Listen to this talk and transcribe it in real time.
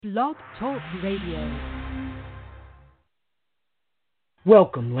Blog Talk Radio.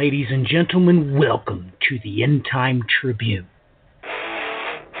 Welcome, ladies and gentlemen, welcome to the End Time Tribune.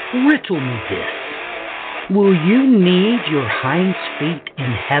 Riddle me this. Will you need your hinds feet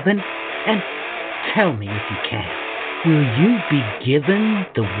in heaven? And tell me if you can, will you be given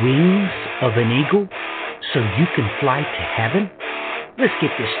the wings of an eagle so you can fly to heaven? Let's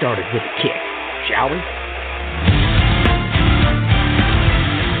get this started with a kick, shall we?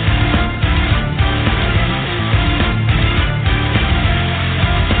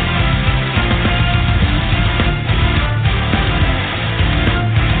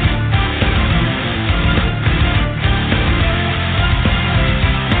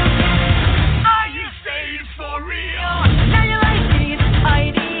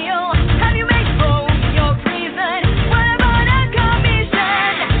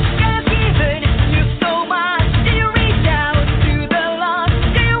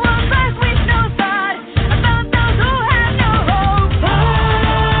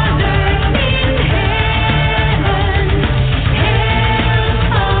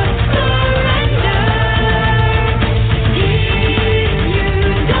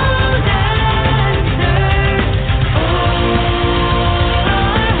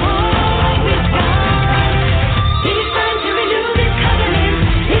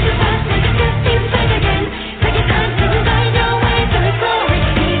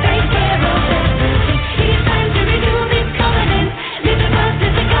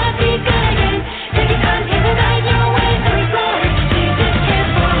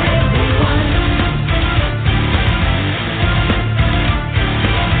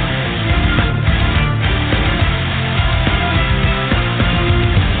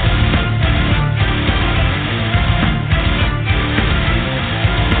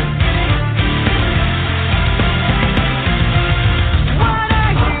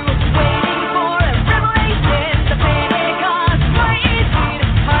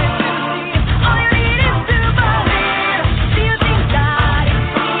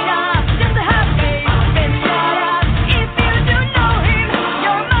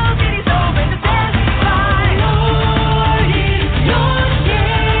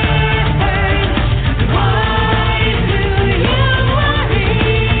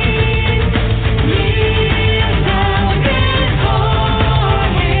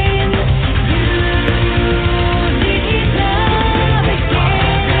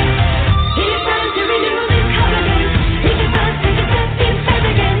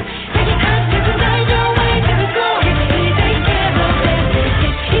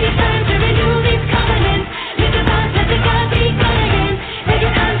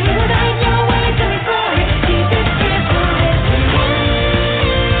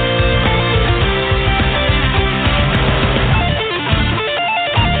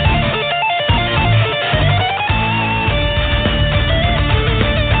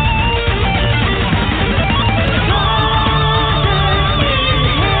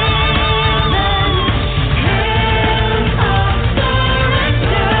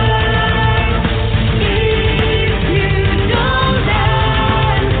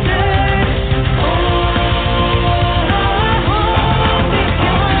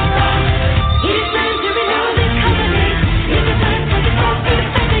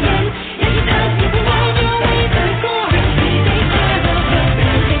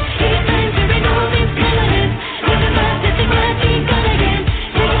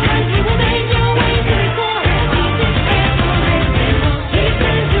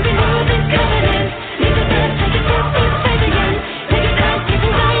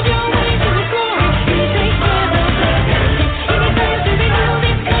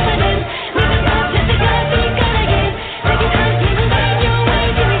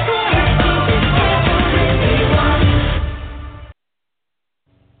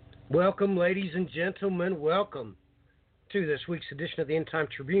 Welcome, ladies and gentlemen, welcome to this week's edition of the End Time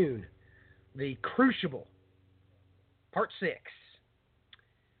Tribune, the Crucible, Part 6.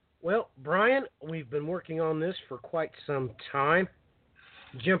 Well, Brian, we've been working on this for quite some time.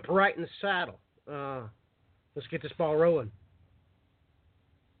 Jump right in the saddle. Let's get this ball rolling.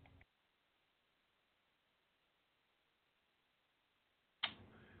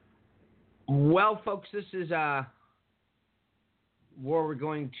 Well, folks, this is where we're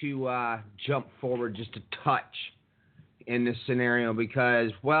going to jump forward just a touch in this scenario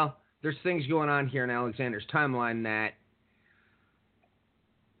because, well, there's things going on here in Alexander's timeline that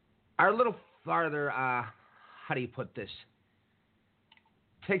are a little farther, how do you put this?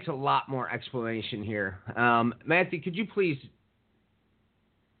 Takes a lot more explanation here. Matthew, could you please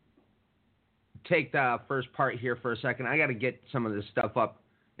take the first part here for a second? I got to get some of this stuff up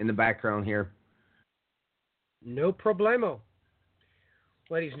in the background here. No problemo.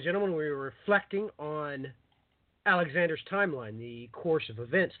 Ladies and gentlemen, we were reflecting on Alexander's timeline, the course of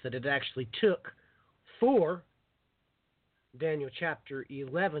events that it actually took for Daniel chapter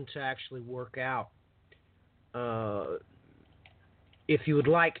 11 to actually work out. If you would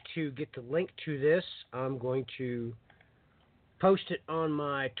like to get the link to this, I'm going to post it on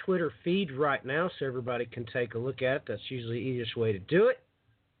my Twitter feed right now so everybody can take a look at it. That's usually the easiest way to do it.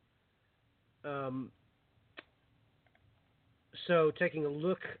 So taking a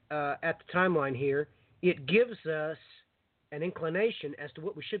look at the timeline here, it gives us an inclination as to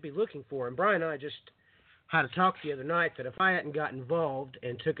what we should be looking for. And Brian and I just had a talk the other night that if I hadn't got involved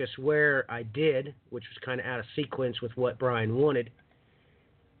and took us where I did, which was kind of out of sequence with what Brian wanted,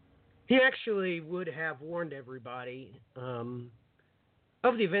 he actually would have warned everybody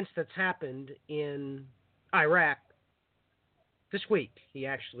of the events that's happened in Iraq this week. He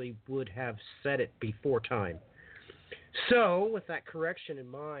actually would have said it before time. So, with that correction in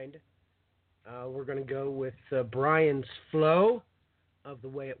mind, we're going to go with Brian's flow of the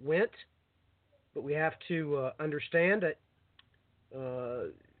way it went. But we have to understand that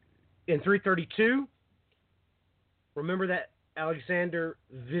in 332, remember that Alexander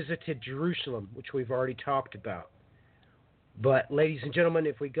visited Jerusalem, which we've already talked about. But, ladies and gentlemen,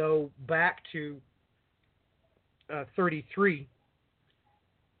 if we go back to 33,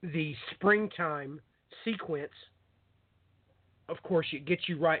 the springtime sequence, of course, it gets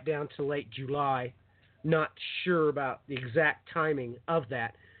you right down to late July. Not sure about the exact timing of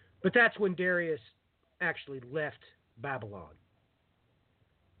that. But that's when Darius actually left Babylon.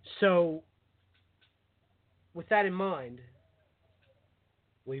 So, with that in mind,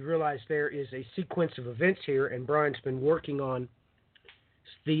 we realize there is a sequence of events here, and Brian's been working on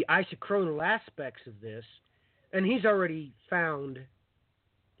the isochronal aspects of this, and he's already found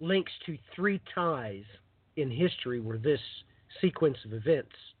links to 3 ties in history where this sequence of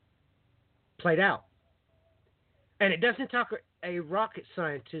events played out. And it doesn't take a rocket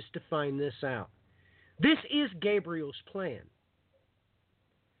scientist to find this out. This is Gabriel's plan.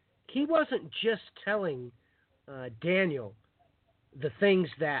 He wasn't just telling Daniel the things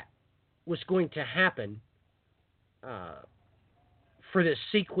that was going to happen for this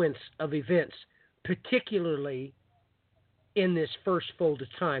sequence of events, particularly in this first fold of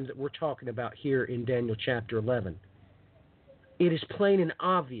time that we're talking about here in Daniel chapter 11. It is plain and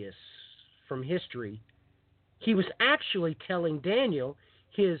obvious from history. He was actually telling Daniel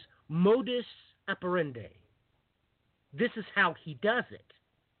his modus operandi. This is how he does it.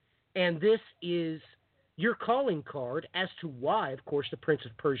 And this is your calling card as to why, of course, the Prince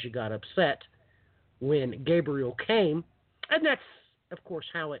of Persia got upset when Gabriel came. And that's, of course,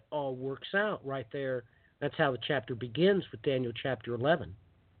 how it all works out right there. That's how the chapter begins with Daniel chapter 11.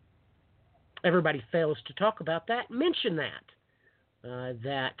 Everybody fails to talk about that, mention that.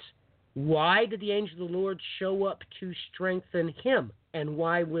 That why did the angel of the Lord show up to strengthen him? And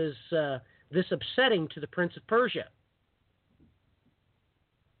why was this upsetting to the Prince of Persia?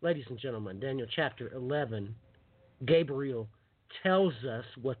 Ladies and gentlemen, Daniel chapter 11, Gabriel tells us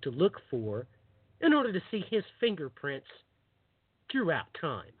what to look for in order to see his fingerprints throughout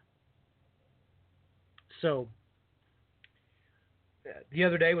time. So, the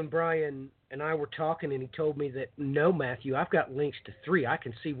other day when Brian and I were talking and he told me that, no, Matthew, I've got links to 3. I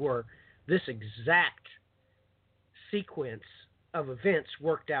can see where this exact sequence of events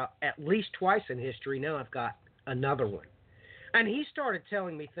worked out at least twice in history. Now I've got another one. And he started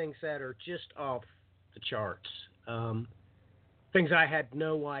telling me things that are just off the charts. Things I had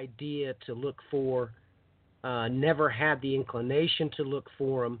no idea to look for, never had the inclination to look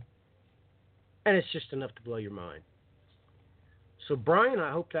for them. And it's just enough to blow your mind. So, Brian,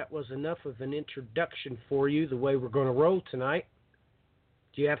 I hope that was enough of an introduction for you, the way we're going to roll tonight.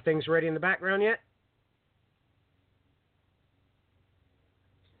 Do you have things ready in the background yet?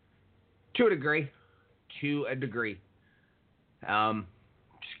 To a degree.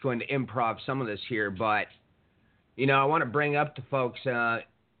 Just going to improv some of this here, but, I want to bring up to folks a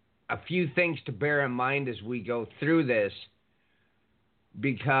few things to bear in mind as we go through this,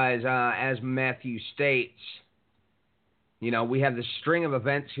 because as Matthew states, we have this string of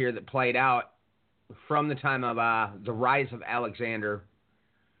events here that played out from the time of the rise of Alexander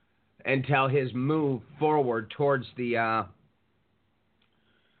until his move forward towards the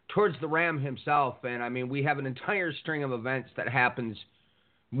ram himself. And, we have an entire string of events that happens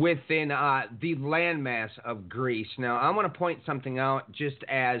within the landmass of Greece. Now, I want to point something out, just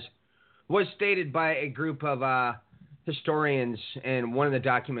as was stated by a group of historians in one of the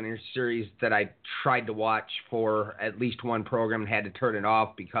documentary series that I tried to watch for at least one program and had to turn it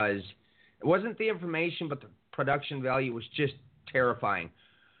off because it wasn't the information, but the production value was just terrifying.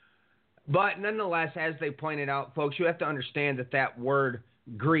 But nonetheless, as they pointed out, folks, you have to understand that that word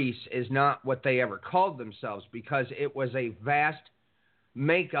Greece is not what they ever called themselves, because it was a vast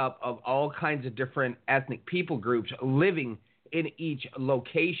makeup of all kinds of different ethnic people groups living in each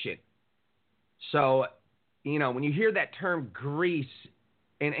location. So, you know, when you hear that term Greece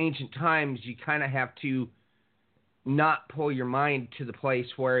in ancient times, you kind of have to not pull your mind to the place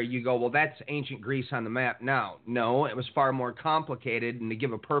where you go, well, that's ancient Greece on the map now. No, it was far more complicated. And to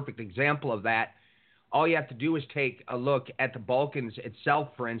give a perfect example of that, all you have to do is take a look at the Balkans itself,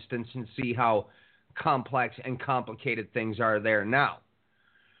 for instance, and see how complex and complicated things are there now.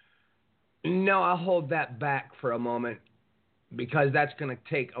 No, I'll hold that back for a moment, because that's going to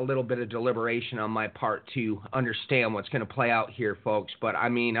take a little bit of deliberation on my part to understand what's going to play out here, folks. But, I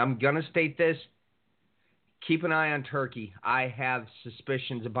mean, I'm going to state this. Keep an eye on Turkey. I have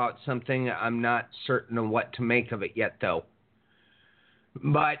suspicions about something. I'm not certain of what to make of it yet, though.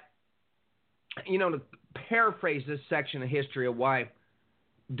 But, you know, to paraphrase this section of history of why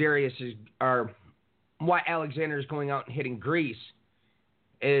why Alexander is going out and hitting Greece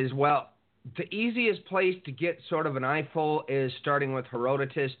is, well, the easiest place to get sort of an eyeful is starting with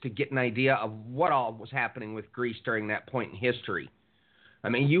Herodotus to get an idea of what all was happening with Greece during that point in history. I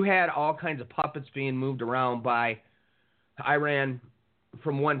mean, you had all kinds of puppets being moved around by Iran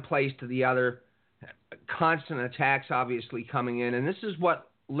from one place to the other, constant attacks obviously coming in, and this is what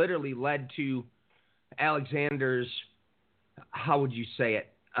literally led to Alexander's, how would you say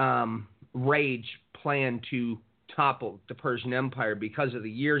it, rage plan to topple the Persian Empire because of the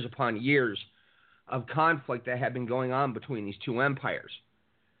years upon years of conflict that had been going on between these two empires.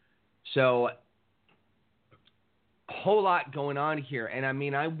 So, a whole lot going on here. And I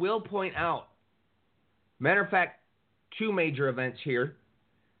mean, I will point out, matter of fact, two major events here.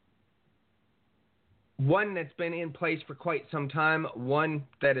 One that's been in place for quite some time, one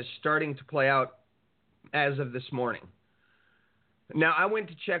that is starting to play out as of this morning. Now, I went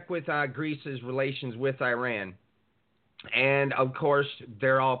to check with Greece's relations with Iran. And, of course,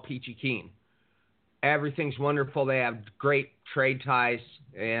 they're all peachy keen. Everything's wonderful. They have great trade ties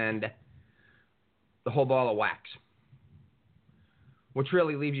and the whole ball of wax. Which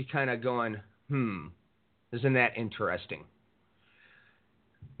really leaves you kind of going, isn't that interesting?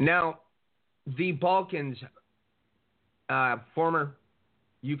 Now, the Balkans, former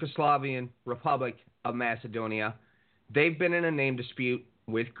Yugoslavian Republic of Macedonia, they've been in a name dispute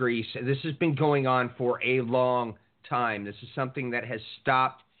with Greece. This has been going on for a long time. This is something that has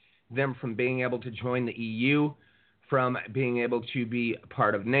stopped them from being able to join the EU, from being able to be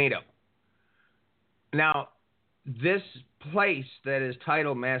part of NATO. Now, this place that is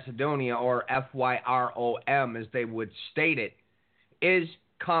titled Macedonia, or FYROM as they would state it, is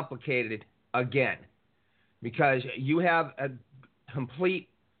complicated again, because you have a complete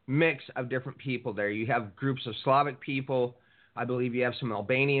mix of different people there. You have groups of Slavic people. I believe you have some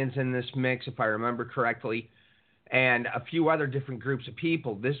Albanians in this mix, if I remember correctly, and a few other different groups of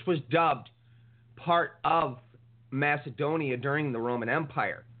people. This was dubbed part of Macedonia during the Roman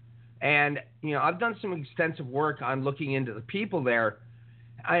Empire. And, you know, I've done some extensive work on looking into the people there,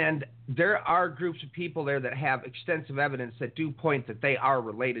 and there are groups of people there that have extensive evidence that do point that they are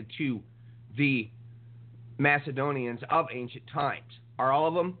related to the Macedonians of ancient times. Are all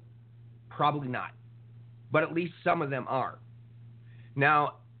of them? Probably not. But at least some of them are.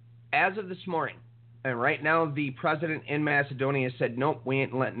 Now, as of this morning, and right now the president in Macedonia said, nope, we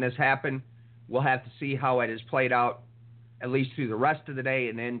ain't letting this happen. We'll have to see how it is played out, at least through the rest of the day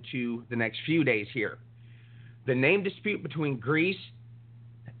and into the next few days here. The name dispute between Greece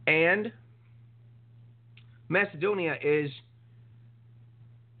and Macedonia is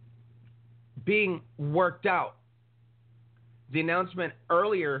being worked out. The announcement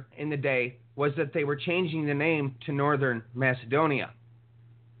earlier in the day was that they were changing the name to Northern Macedonia.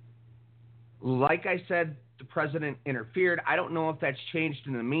 Like I said, the president interfered. I don't know if that's changed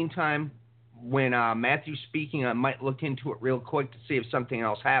in the meantime. When Matthew's speaking, I might look into it real quick to see if something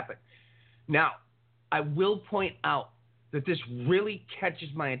else happened. Now, I will point out that this really catches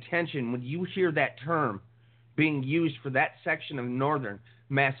my attention when you hear that term being used for that section of Northern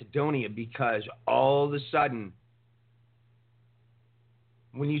Macedonia, because all of a sudden,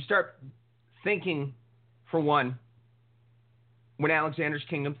 when you start thinking, for one, when Alexander's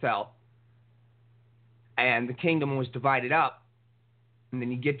kingdom fell, and the kingdom was divided up, and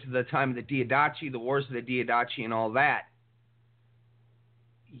then you get to the time of the Diadochi, the wars of the Diadochi and all that,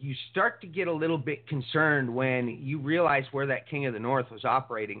 you start to get a little bit concerned when you realize where that King of the North was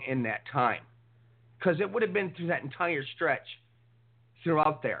operating in that time. Because it would have been through that entire stretch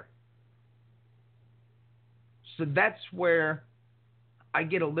throughout there. So that's where I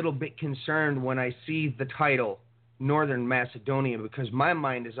get a little bit concerned when I see the title Northern Macedonia, because my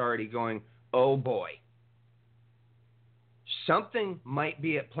mind is already going, oh boy. Something might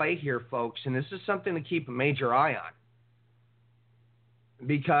be at play here, folks, and this is something to keep a major eye on.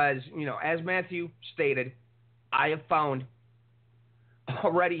 Because, as Matthew stated, I have found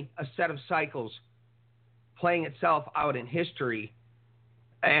already a set of cycles playing itself out in history.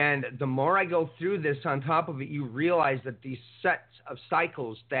 And the more I go through this, on top of it, you realize that these sets of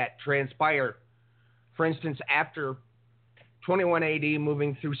cycles that transpire, for instance, after 21 AD,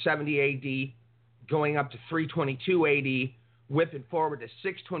 moving through 70 AD, going up to 322 AD, whipping forward to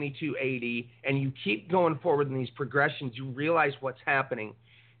 622 AD, and you keep going forward in these progressions, you realize what's happening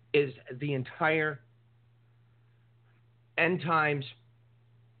is the entire end times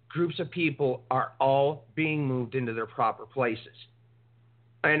groups of people are all being moved into their proper places.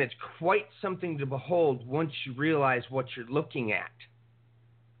 And it's quite something to behold once you realize what you're looking at.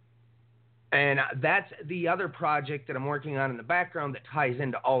 And that's the other project that I'm working on in the background that ties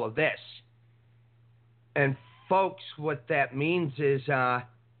into all of this. And folks, what that means is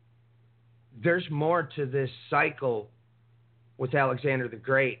there's more to this cycle with Alexander the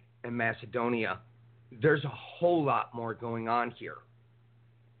Great and Macedonia. There's a whole lot more going on here.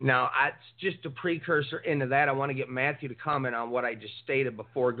 Now, that's just a precursor into that. I want to get Matthew to comment on what I just stated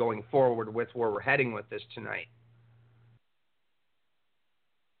before going forward with where we're heading with this tonight.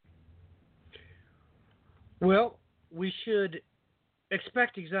 Well, we should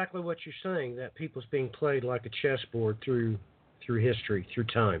expect exactly what you're saying, that people's being played like a chessboard through history, through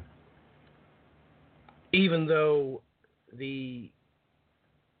time. Even though the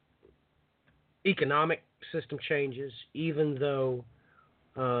economic system changes, even though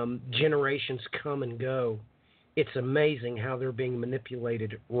generations come and go, it's amazing how they're being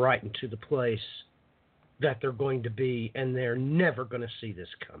manipulated right into the place that they're going to be, and they're never going to see this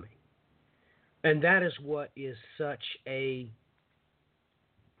coming. And that is what is such a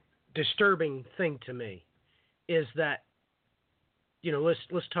disturbing thing to me, is that,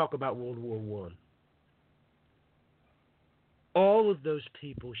 let's talk about World War I. All of those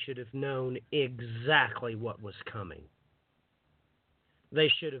people should have known exactly what was coming.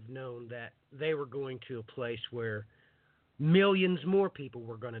 They should have known that they were going to a place where millions more people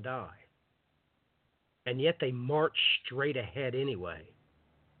were going to die. And yet they marched straight ahead anyway.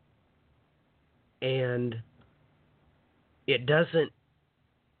 And it doesn't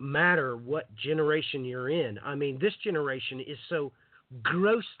matter what generation you're in. I mean, this generation is so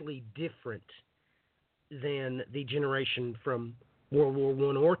grossly different than the generation from World War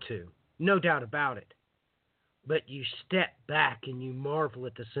I or II. No doubt about it. But you step back and you marvel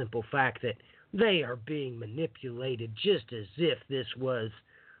at the simple fact that they are being manipulated just as if this was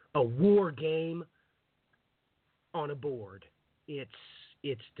a war game on a board.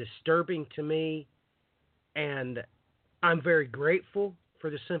 It's disturbing to me, and I'm very grateful for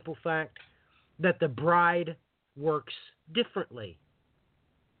the simple fact that the bride works differently.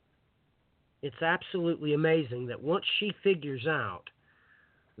 It's absolutely amazing that once she figures out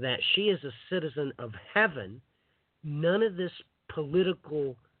that she is a citizen of heaven, none of this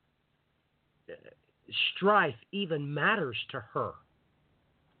political strife even matters to her.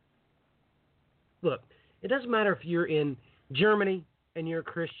 Look, it doesn't matter if you're in Germany and you're a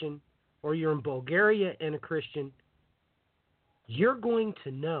Christian, or you're in Bulgaria and a Christian. You're going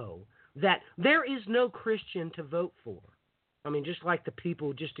to know that there is no Christian to vote for. I mean, just like the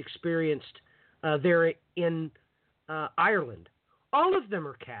people just experienced there in Ireland. All of them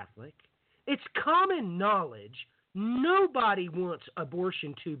are Catholic. It's common knowledge. Nobody wants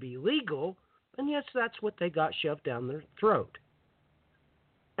abortion to be legal, and yes, that's what they got shoved down their throat.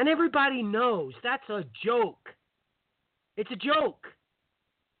 And everybody knows that's a joke. It's a joke.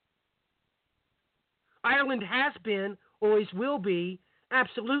 Ireland has been, always will be,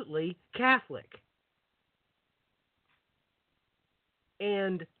 absolutely Catholic.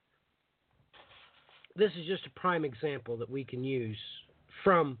 And this is just a prime example that we can use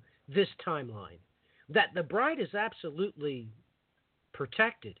from this timeline, that the bride is absolutely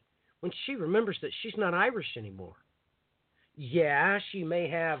protected when she remembers that she's not Irish anymore. Yeah, she may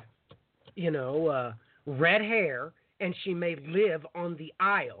have, red hair, and she may live on the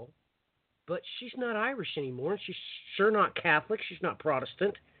aisle, but she's not Irish anymore. She's sure not Catholic. She's not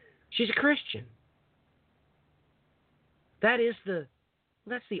Protestant. She's a Christian.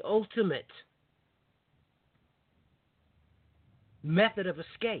 That's the ultimate method of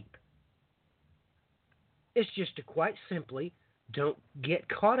escape. It's just to quite simply don't get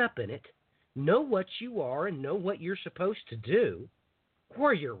caught up in it, know what you are and know what you're supposed to do.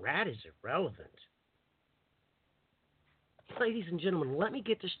 Where you're at is irrelevant. Ladies and gentlemen, let me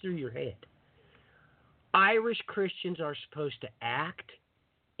get this through your head. Irish Christians are supposed to act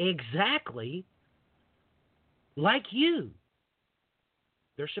exactly like you.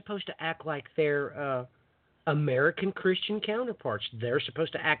 They're supposed to act like their American Christian counterparts. They're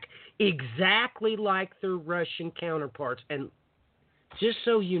supposed to act exactly like their Russian counterparts. And just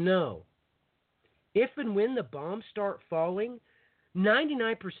so you know, if and when the bombs start falling,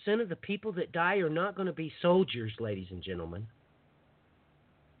 99% of the people that die are not going to be soldiers, ladies and gentlemen.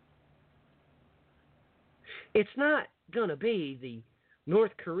 It's not going to be the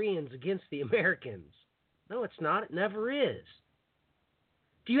North Koreans against the Americans. No, it's not. It never is.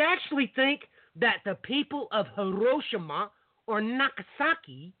 Do you actually think that the people of Hiroshima or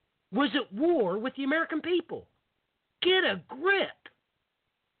Nagasaki was at war with the American people? Get a grip.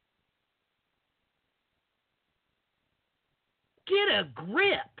 Get a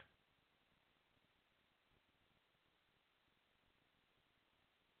grip.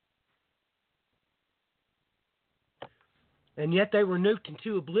 And yet they were nuked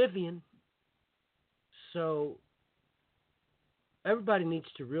into oblivion. So everybody needs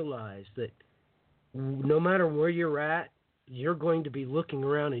to realize that no matter where you're at, you're going to be looking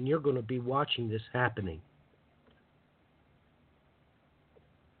around and you're going to be watching this happening.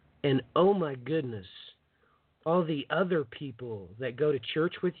 And oh my goodness, all the other people that go to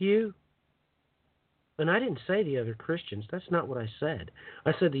church with you, and I didn't say the other Christians, that's not what I said.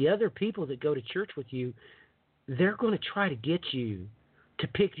 I said the other people that go to church with you, they're going to try to get you to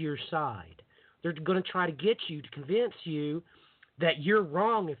pick your side. They're going to try to get you to convince you that you're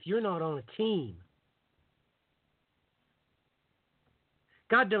wrong if you're not on a team.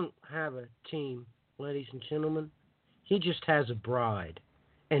 God don't have a team, ladies and gentlemen. He just has a bride.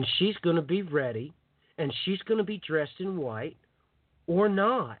 And she's going to be ready, and she's going to be dressed in white or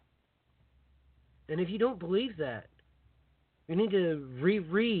not. And if you don't believe that, you need to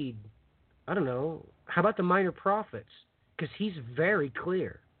reread, I don't know, how about the Minor Prophets? Because he's very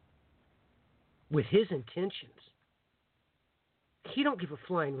clear with his intentions. He don't give a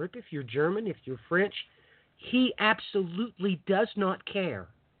flying rip if you're German, if you're French. He absolutely does not care.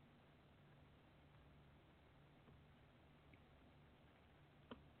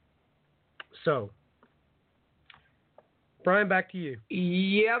 So, Brian, back to you.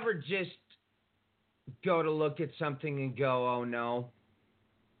 You ever just go to look at something and go, oh no?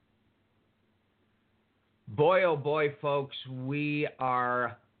 Boy, oh boy, folks, we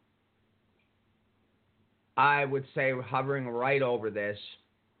are, I would say, hovering right over this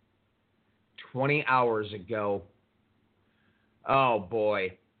 20 hours ago. Oh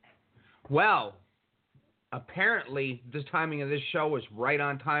boy. Well, apparently the timing of this show was right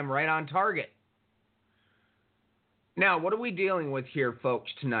on time, right on target. Now, what are we dealing with here, folks,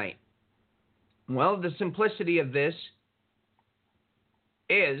 tonight? Well, the simplicity of this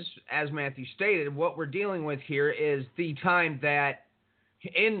is, as Matthew stated, what we're dealing with here is the time that,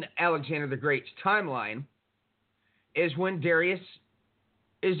 in Alexander the Great's timeline, is when Darius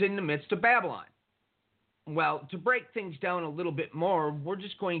is in the midst of Babylon. Well, to break things down a little bit more, we're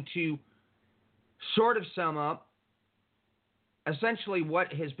just going to sort of sum up essentially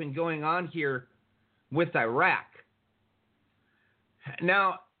what has been going on here with Iraq.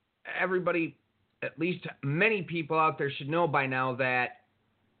 Now, everybody, at least many people out there should know by now that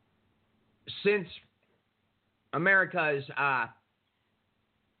since America's, how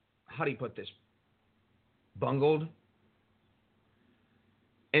do you put this, bungled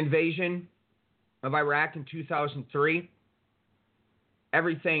invasion of Iraq in 2003,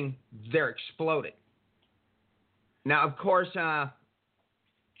 everything there exploded. Now, of course,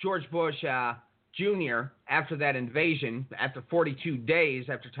 George Bush Jr., after that invasion, after 42 days,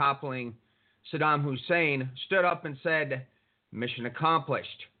 after toppling Saddam Hussein, stood up and said, mission accomplished.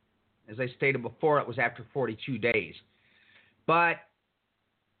 As I stated before, it was after 42 days. But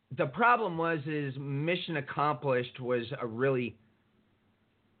the problem is mission accomplished was a really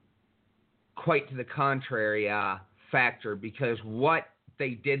quite to the contrary factor, because what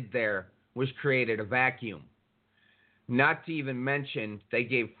they did there was created a vacuum. Not to even mention they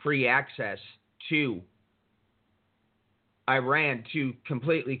gave free access to Iran to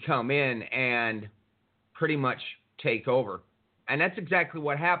completely come in and pretty much take over. And that's exactly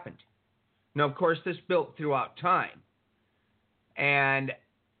what happened. Now, of course, this built throughout time. And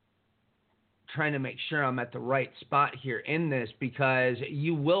trying to make sure I'm at the right spot here in this, because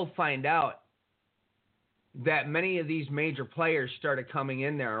you will find out that many of these major players started coming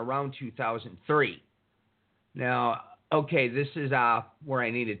in there around 2003. Now, okay, this is where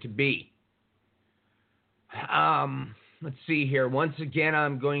I needed to be. Let's see here. Once again,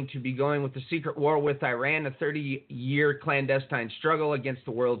 I'm going to be going with the secret war with Iran, a 30-year clandestine struggle against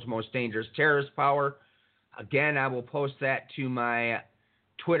the world's most dangerous terrorist power. Again, I will post that to my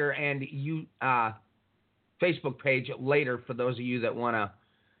Twitter and Facebook page later for those of you that want to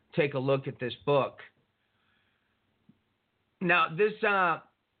take a look at this book. Now, there's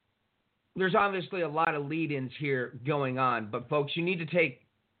obviously a lot of lead-ins here going on, but folks, you need to take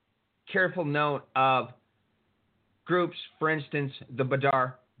careful note of groups, for instance, the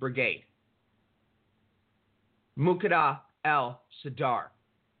Badr Brigade, Muqtada al-Sadr,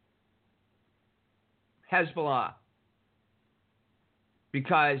 Hezbollah,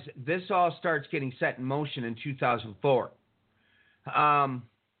 because this all starts getting set in motion in 2004.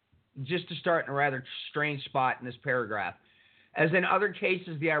 Just to start in a rather strange spot in this paragraph. As in other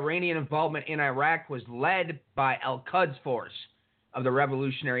cases, the Iranian involvement in Iraq was led by al-Quds Force of the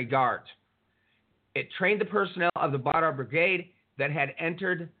Revolutionary Guards. It trained the personnel of the Badr Brigade that had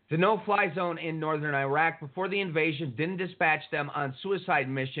entered the no-fly zone in northern Iraq before the invasion, didn't dispatch them on suicide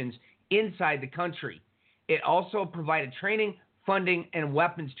missions inside the country. It also provided training, funding, and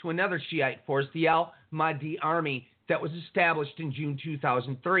weapons to another Shiite force, the Al-Mahdi Army, that was established in June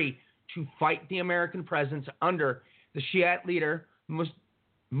 2003 to fight the American presence under the Shiite leader,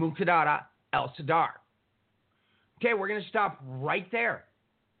 Muqtada al-Sadr. Okay, we're going to stop right there.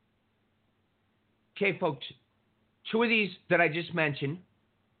 Okay, folks, two of these that I just mentioned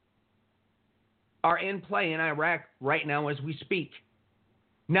are in play in Iraq right now as we speak.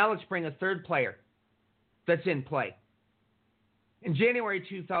 Now let's bring a third player that's in play. In January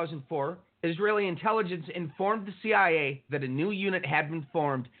 2004, Israeli intelligence informed the CIA that a new unit had been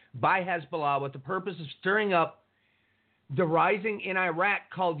formed by Hezbollah with the purpose of stirring up the rising in Iraq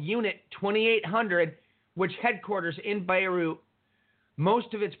called Unit 2800, which headquarters in Beirut.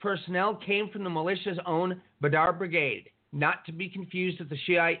 Most of its personnel came from the militia's own Badr Brigade, not to be confused with the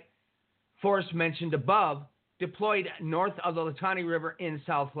Shiite force mentioned above, deployed north of the Litani River in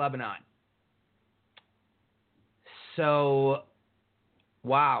South Lebanon. So,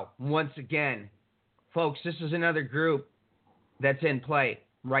 wow, once again, folks, this is another group that's in play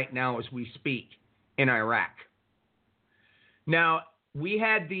right now as we speak in Iraq. Now, we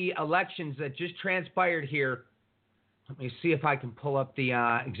had the elections that just transpired here. Let me see if I can pull up the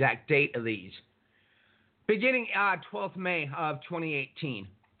exact date of these. Beginning 12th May of 2018.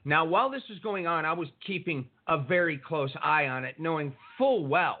 Now, while this was going on, I was keeping a very close eye on it, knowing full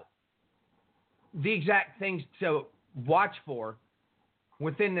well the exact things to watch for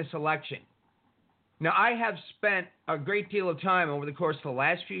within this election. Now, I have spent a great deal of time over the course of the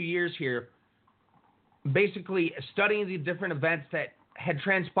last few years here basically studying the different events that had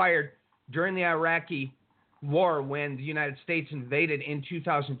transpired during the Iraqi war when the United States invaded in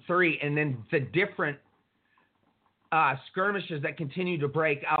 2003, and then the different skirmishes that continue to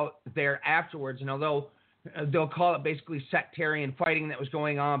break out there afterwards. And although they'll call it basically sectarian fighting that was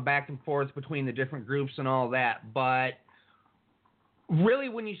going on back and forth between the different groups and all that, but really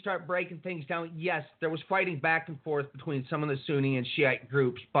when you start breaking things down, yes, there was fighting back and forth between some of the Sunni and Shiite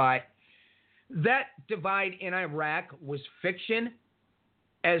groups, but that divide in Iraq was fiction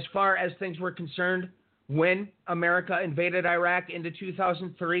as far as things were concerned. When America invaded Iraq into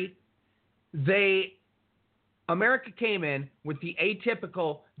 2003, America came in with the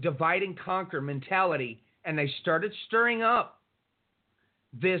atypical divide and conquer mentality, and they started stirring up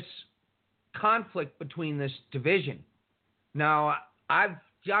this conflict between this division. Now, I've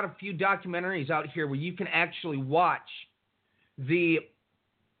got a few documentaries out here where you can actually watch the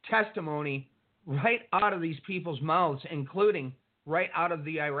testimony right out of these people's mouths, including right out of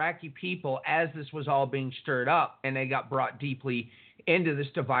the Iraqi people as this was all being stirred up, and they got brought deeply into this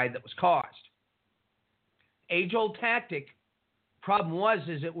divide that was caused. Age-old tactic. Problem was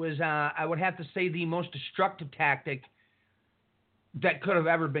it was, I would have to say, the most destructive tactic that could have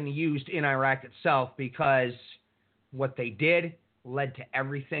ever been used in Iraq itself, because what they did led to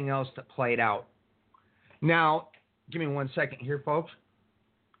everything else that played out. Now, give me 1 second here, folks.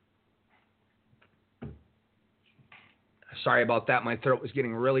 Sorry about that. My throat was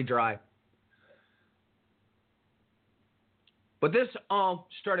getting really dry. But this all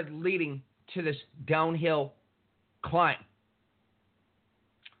started leading to this downhill climb.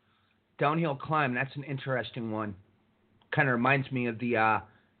 Downhill climb, that's an interesting one. Kind of reminds me of the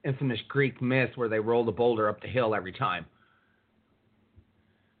infamous Greek myth where they roll the boulder up the hill every time.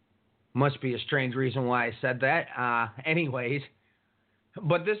 Must be a strange reason why I said that. Anyways,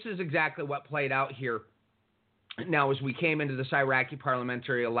 but this is exactly what played out here now as we came into this Iraqi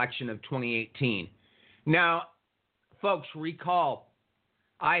parliamentary election of 2018. Now, folks, recall,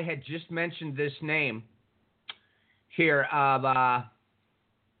 I had just mentioned this name here of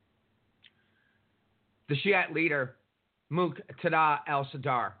the Shiite leader, Muqtada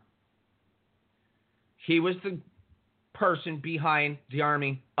al-Sadr. He was the person behind the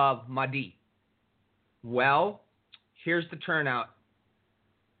army of Mahdi. Well, here's the turnout.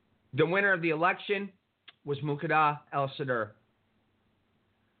 The winner of the election was Muqtada al-Sadr.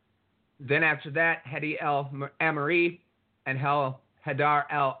 Then after that, Hadi al-Amiri and Haidar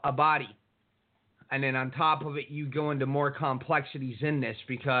al-Abadi. And then on top of it, you go into more complexities in this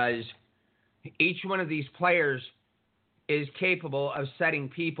because each one of these players is capable of setting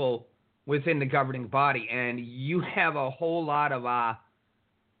people within the governing body. And you have a whole lot of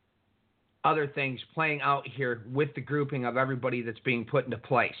other things playing out here with the grouping of everybody that's being put into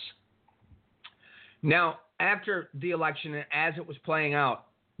place. Now, after the election and as it was playing out,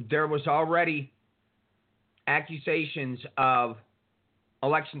 there was already accusations of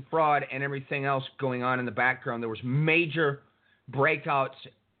election fraud and everything else going on in the background. There was major breakouts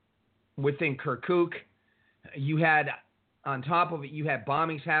within Kirkuk. You had, on top of it, you had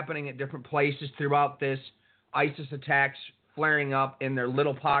bombings happening at different places throughout this, ISIS attacks flaring up in their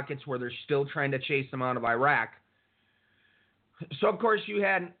little pockets where they're still trying to chase them out of Iraq. So, of course, you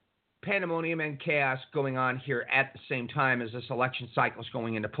had pandemonium and chaos going on here at the same time as this election cycle is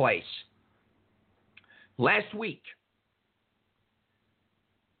going into place. Last week,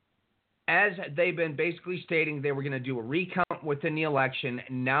 as they've been basically stating they were going to do a recount within the election,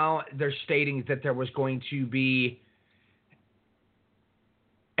 now they're stating that there was going to be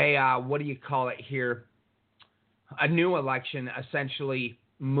a, a new election essentially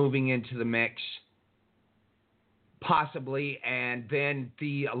moving into the mix, possibly, and then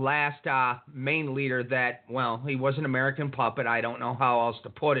the last main leader that, well, he was an American puppet. I don't know how else to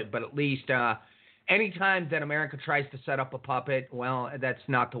put it, but at least anytime that America tries to set up a puppet, well, that's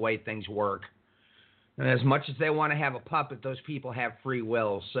not the way things work. And as much as they want to have a puppet, those people have free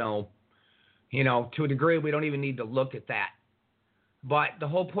will. So, to a degree, we don't even need to look at that. But the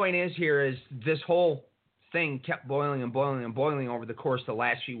whole point is here is this whole thing kept boiling and boiling and boiling over the course of the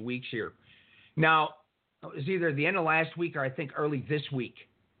last few weeks here. Now, it was either the end of last week or I think early this week.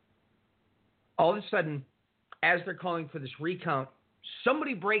 All of a sudden, as they're calling for this recount,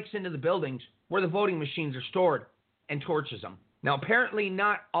 somebody breaks into the buildings where the voting machines are stored and torches them. Now, apparently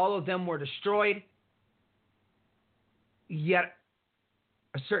not all of them were destroyed, yet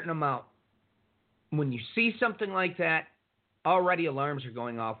a certain amount. When you see something like that, already alarms are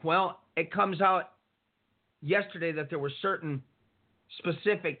going off. Well, it comes out yesterday that there were certain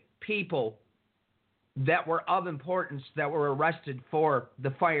specific people that were of importance that were arrested for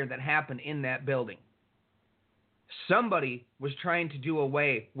the fire that happened in that building. Somebody was trying to do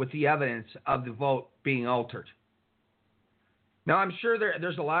away with the evidence of the vote being altered. Now, I'm sure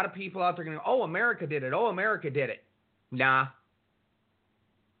there's a lot of people out there going, oh, America did it. Oh, America did it. Nah.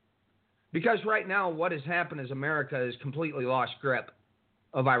 Because right now what has happened is America has completely lost grip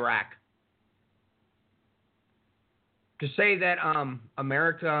of Iraq. To say that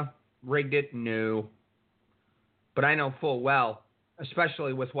America rigged it, no. But I know full well,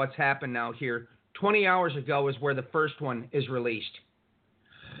 especially with what's happened now here, 20 hours ago is where the first one is released.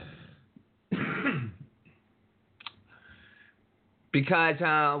 Because,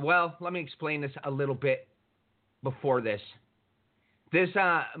 let me explain this a little bit before this. This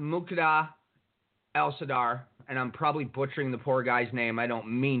Muqtada al-Sadr, and I'm probably butchering the poor guy's name. I don't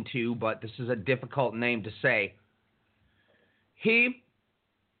mean to, but this is a difficult name to say. He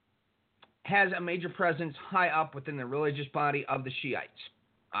has a major presence high up within the religious body of the Shiites.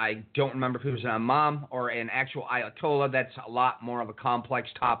 I don't remember if he was an imam or an actual ayatollah. That's a lot more of a complex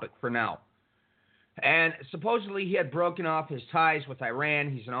topic for now. And supposedly he had broken off his ties with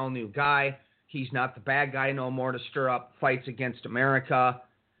Iran. He's an all-new guy. He's not the bad guy no more to stir up fights against America.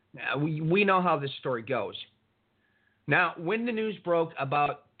 We know how this story goes. Now, when the news broke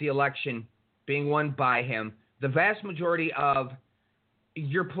about the election being won by him, the vast majority of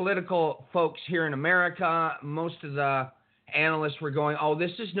your political folks here in America, most of the analysts were going, oh,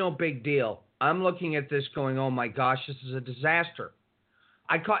 this is no big deal. I'm looking at this going, oh my gosh, this is a disaster.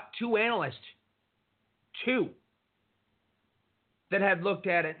 I caught two analysts, that had looked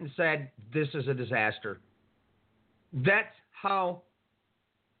at it and said, this is a disaster. That's how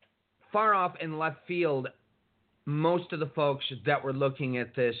far off in left field most of the folks that were looking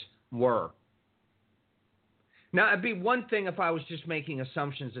at this were. Now, it'd be one thing if I was just making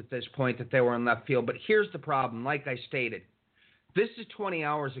assumptions at this point that they were in left field, but here's the problem. Like I stated, this is 20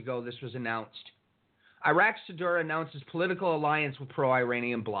 hours ago this was announced. Iraq's Sadr announces political alliance with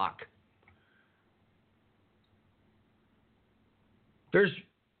pro-Iranian bloc. There's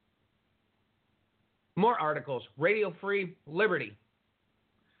more articles. Radio Free Liberty.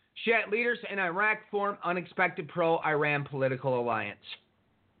 Shiite leaders in Iraq form unexpected pro-Iran political alliance.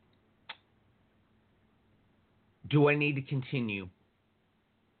 Do I need to continue?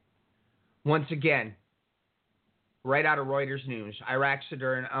 Once again, right out of Reuters News, Iraq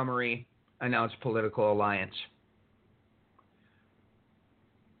Sadr and Amiri announced political alliance.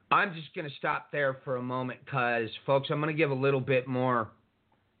 I'm just going to stop there for a moment because, folks, I'm going to give a little bit more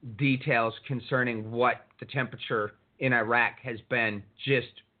details concerning what the temperature in Iraq has been just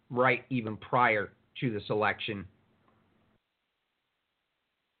right even prior to this election.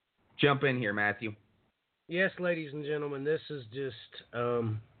 Jump in here, Matthew. Yes, ladies and gentlemen, this is just,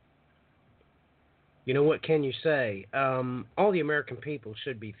 you know, what can you say? All the American people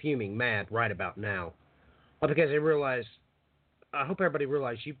should be fuming mad right about now. Because they realize, I hope everybody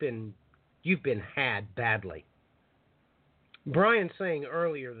realizes you've been had badly. Brian saying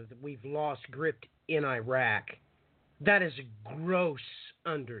earlier that we've lost grip in Iraq, that is a gross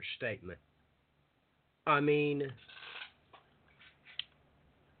understatement. I mean,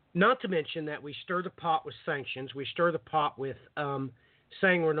 not to mention that we stir the pot with sanctions. We stir the pot with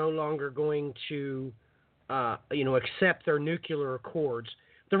saying we're no longer going to, accept their nuclear accords.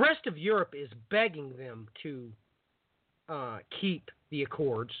 The rest of Europe is begging them to keep the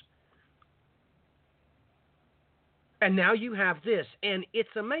accords. And now you have this, and it's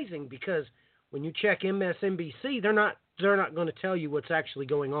amazing because when you check MSNBC, they're not going to tell you what's actually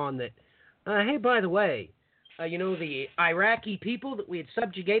going on. That, hey, by the way, the Iraqi people that we had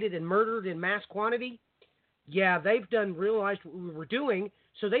subjugated and murdered in mass quantity, yeah, they've realized what we were doing,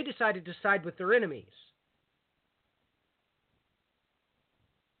 so they decided to side with their enemies.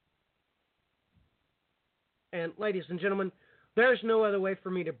 And ladies and gentlemen, there's no other way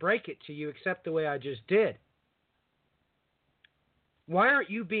for me to break it to you except the way I just did. Why aren't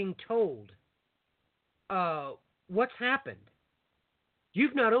you being told what's happened?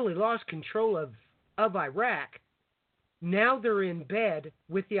 You've not only lost control of Iraq, now they're in bed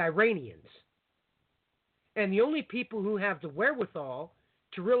with the Iranians. And the only people who have the wherewithal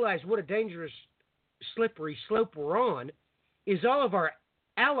to realize what a dangerous, slippery slope we're on is all of our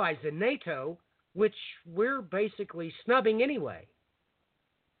allies in NATO, which we're basically snubbing anyway.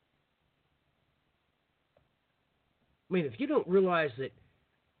 I mean, if you don't realize that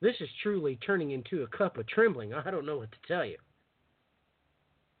this is truly turning into a cup of trembling, I don't know what to tell you.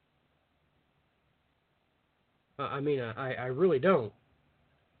 I really don't.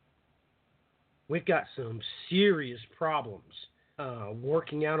 We've got some serious problems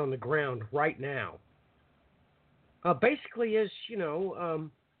working out on the ground right now. Basically, as you know,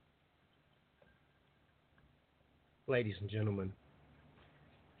 ladies and gentlemen,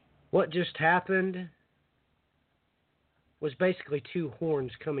 what just happened was basically two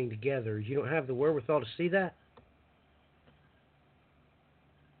horns coming together. You don't have the wherewithal to see that?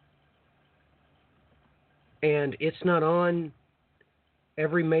 And it's not on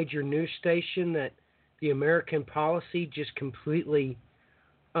every major news station that the American policy just completely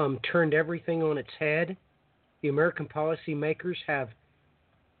turned everything on its head. The American policymakers have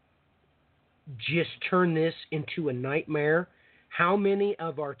just turned this into a nightmare. How many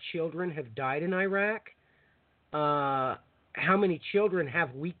of our children have died in Iraq? How many children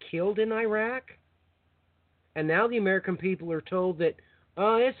have we killed in Iraq? And now the American people are told that,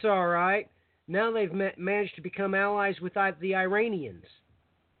 oh, it's all right. Now they've managed to become allies with the Iranians.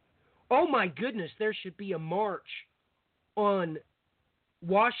 Oh, my goodness, there should be a march on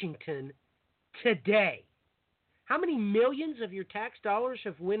Washington today. How many millions of your tax dollars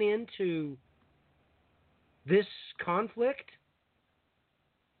have went into this conflict?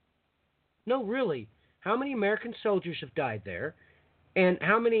 No, really. How many American soldiers have died there? And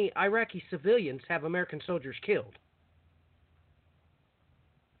how many Iraqi civilians have American soldiers killed?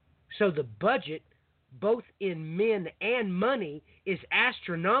 So the budget, both in men and money, is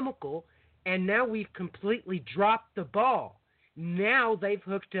astronomical, and now we've completely dropped the ball. Now they've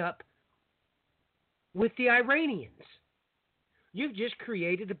hooked up with the Iranians. You've just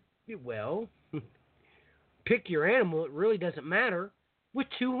created pick your animal, it really doesn't matter, with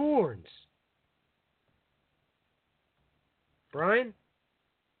two horns. Brian?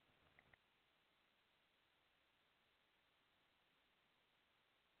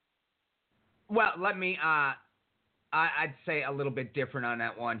 Well, let me, I'd say a little bit different on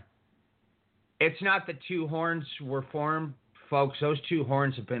that one. It's not that two horns were formed, folks. Those two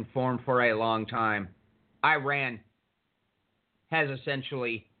horns have been formed for a long time. Iran has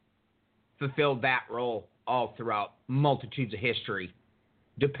essentially fulfilled that role all throughout multitudes of history,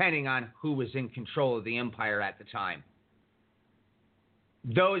 depending on who was in control of the empire at the time.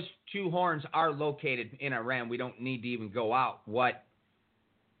 Those two horns are located in Iran. We don't need to even go out. This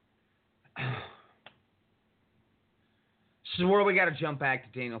is where we got to jump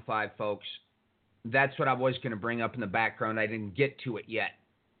back to Daniel 5, folks. That's what I was going to bring up in the background. I didn't get to it yet.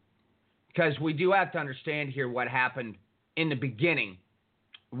 Because we do have to understand here what happened in the beginning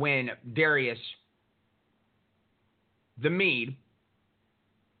when Darius the Mede,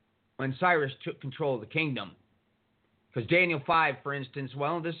 when Cyrus took control of the kingdom. Because Daniel 5, for instance,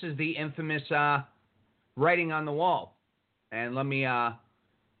 well, this is the infamous writing on the wall. And let me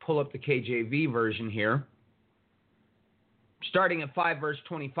pull up the KJV version here. Starting at 5 verse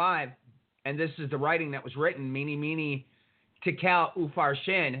 25, and this is the writing that was written, Mene, Tekel,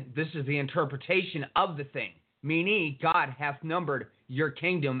 Upharsin. This is the interpretation of the thing. Mene, God hath numbered your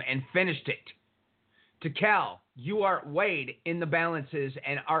kingdom and finished it. Tekel, you art weighed in the balances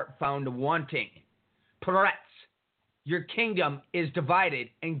and art found wanting. Peretz, your kingdom is divided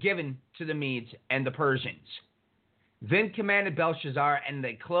and given to the Medes and the Persians. Then commanded Belshazzar, and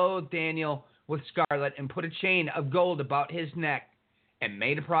they clothed Daniel with scarlet and put a chain of gold about his neck and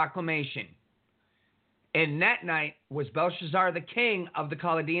made a proclamation. And that night was Belshazzar the king of the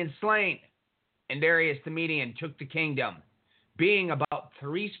Chaldeans slain, and Darius the Median took the kingdom, being about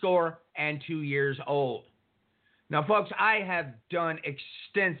 62 years old. Now, folks, I have done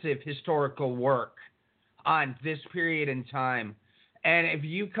extensive historical work on this period in time, and if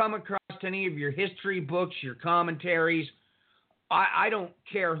you come across any of your history books, your commentaries, I don't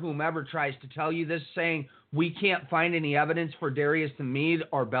care whomever tries to tell you this, saying we can't find any evidence for Darius the Mede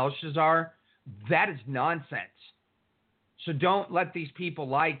or Belshazzar. That is nonsense. So don't let these people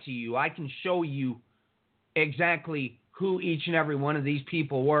lie to you. I can show you exactly who each and every one of these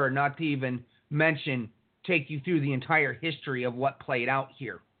people were, not to even mention take you through the entire history of what played out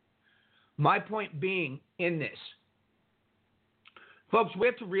here. My point being in this, folks, we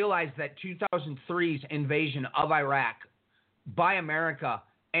have to realize that 2003's invasion of Iraq by America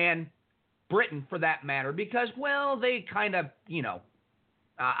and Britain, for that matter, because, well, they kind of,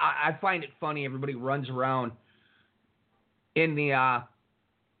 I find it funny everybody runs around in the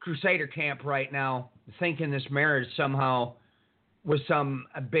Crusader camp right now thinking this marriage somehow was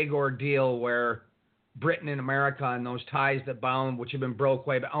a big ordeal where Britain and America and those ties that bound, which have been broke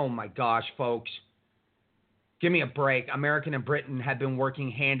way back. Oh, my gosh, folks. Give me a break. America and Britain have been working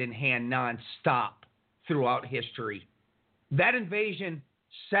hand in hand nonstop throughout history. That invasion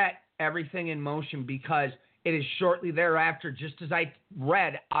set everything in motion because it is shortly thereafter, just as I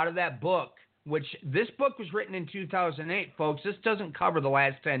read out of that book, which this book was written in 2008, folks. This doesn't cover the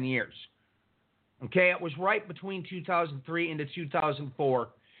last 10 years. Okay, it was right between 2003 into 2004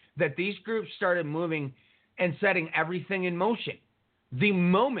 that these groups started moving and setting everything in motion. The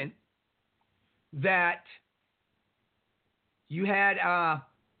moment that you had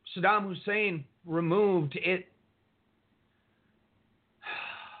Saddam Hussein removed it,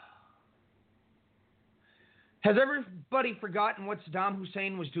 has everybody forgotten what Saddam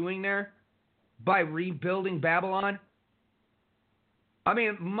Hussein was doing there by rebuilding Babylon? I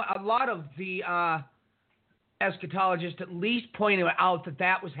mean, a lot of the eschatologists at least pointed out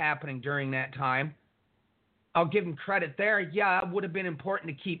that was happening during that time. I'll give him credit there. Yeah, it would have been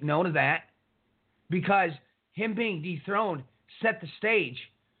important to keep note of that because him being dethroned set the stage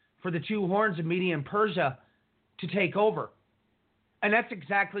for the two horns of Media and Persia to take over. And that's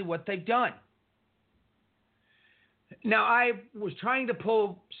exactly what they've done. Now, I was trying to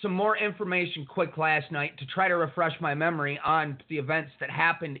pull some more information quick last night to try to refresh my memory on the events that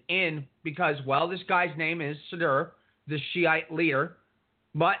happened because, well, this guy's name is Sadr, the Shiite leader,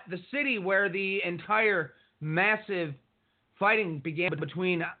 but the city where the entire massive fighting began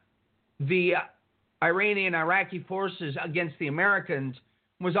between the Iranian Iraqi forces against the Americans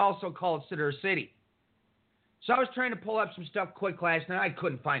was also called Sadr City. So I was trying to pull up some stuff quick last night. I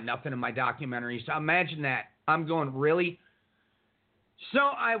couldn't find nothing in my documentary, so imagine that. I'm going, really? So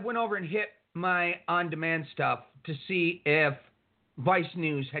I went over and hit my on-demand stuff to see if Vice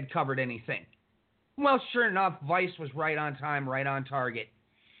News had covered anything. Well, sure enough, Vice was right on time, right on target.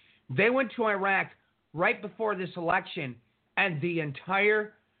 They went to Iraq right before this election, and the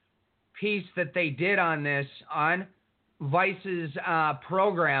entire piece that they did on this, on Vice's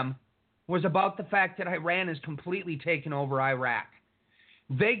program, was about the fact that Iran has completely taken over Iraq.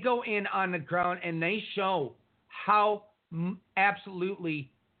 They go in on the ground and they show how absolutely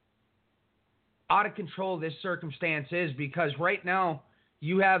out of control this circumstance is, because right now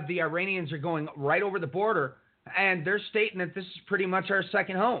you have the Iranians are going right over the border and they're stating that this is pretty much our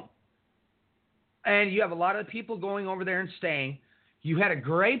second home. And you have a lot of people going over there and staying. You had a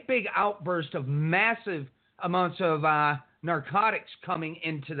great big outburst of massive amounts of narcotics coming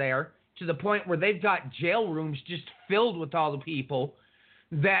into there, to the point where they've got jail rooms just filled with all the people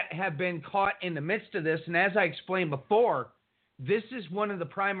that have been caught in the midst of this. And as I explained before, this is one of the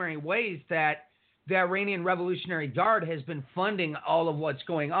primary ways that the Iranian Revolutionary Guard has been funding all of what's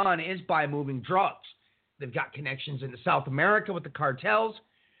going on, is by moving drugs. They've got connections into South America with the cartels.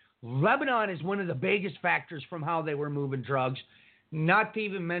 Lebanon is one of the biggest factors from how they were moving drugs, not to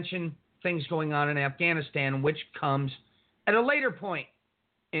even mention things going on in Afghanistan, which comes at a later point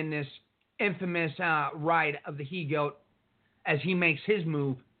in this infamous ride of the he-goat as he makes his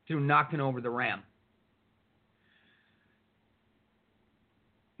move through knocking over the ram.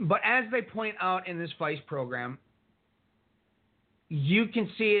 But as they point out in this Vice program, you can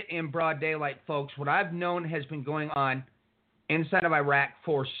see it in broad daylight, folks. What I've known has been going on inside of Iraq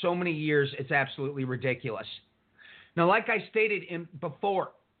for so many years, it's absolutely ridiculous. Now, like I stated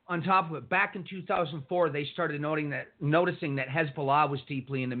before, on top of it, back in 2004, they started noticing that Hezbollah was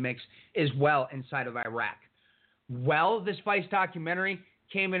deeply in the mix as well inside of Iraq. Well, this Vice documentary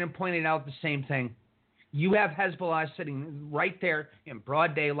came in and pointed out the same thing. You have Hezbollah sitting right there in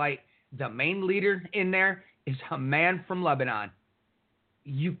broad daylight. The main leader in there is a man from Lebanon.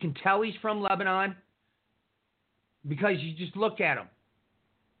 You can tell he's from Lebanon because you just look at him.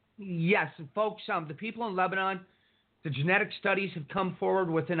 Yes, and folks, the people in Lebanon, the genetic studies have come forward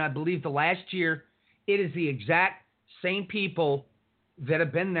within, I believe, the last year. It is the exact same people that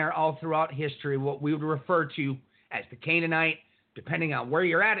have been there all throughout history, what we would refer to as the Canaanite, depending on where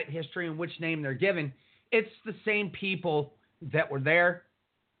you're at history and which name they're given. It's the same people that were there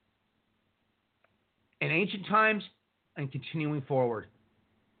in ancient times and continuing forward,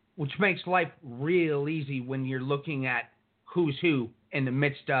 which makes life real easy when you're looking at who's who in the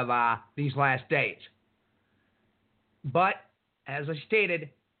midst of these last days. But, as I stated,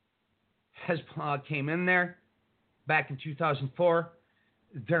 Hezbollah came in there back in 2004.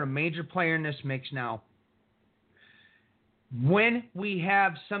 They're a major player in this mix now. When we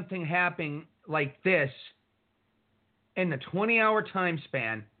have something happening like this in the 20-hour time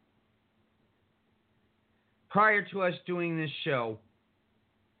span prior to us doing this show,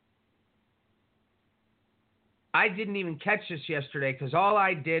 I didn't even catch this yesterday because all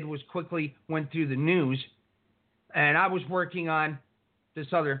I did was quickly went through the news, and I was working on this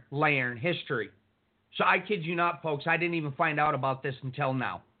other layer in history. So I kid you not, folks, I didn't even find out about this until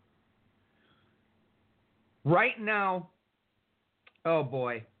now. Right now, oh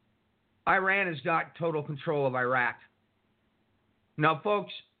boy, Iran has got total control of Iraq. Now,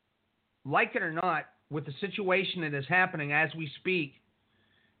 folks, like it or not, with the situation that is happening as we speak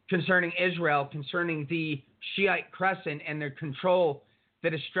concerning Israel, concerning the Shiite Crescent and their control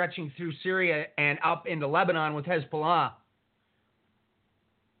that is stretching through Syria and up into Lebanon with Hezbollah,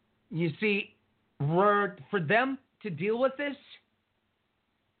 you see, for them to deal with this,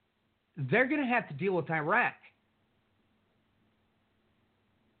 they're going to have to deal with Iraq.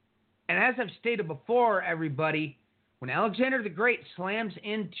 And as I've stated before, everybody, when Alexander the Great slams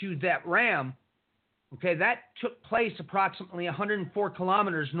into that ram, okay, that took place approximately 104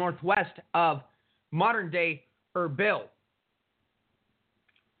 kilometers northwest of modern-day Erbil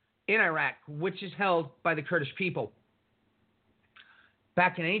in Iraq, which is held by the Kurdish people.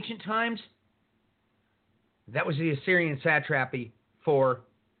 Back in ancient times, that was the Assyrian satrapy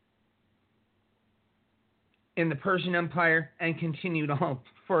in the Persian Empire and continued on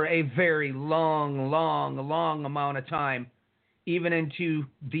for a very long amount of time, even into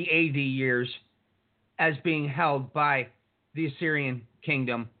the AD years, as being held by the Assyrian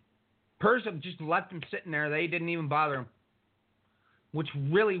kingdom. Persia just left them sitting there. They didn't even bother them, which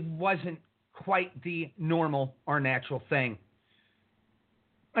really wasn't quite the normal or natural thing.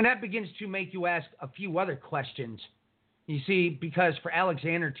 And that begins to make you ask a few other questions. You see, because for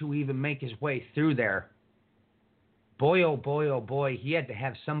Alexander to even make his way through there, boy, oh boy, he had to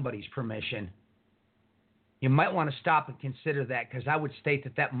have somebody's permission. You might want to stop and consider that, because I would state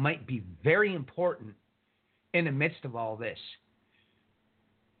that that might be very important in the midst of all this.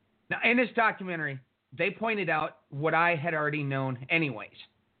 Now, in this documentary, they pointed out what I had already known anyways.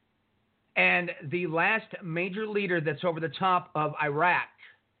 And the last major leader that's over the top of Iraq,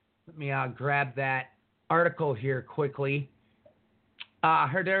 let me grab that article here quickly.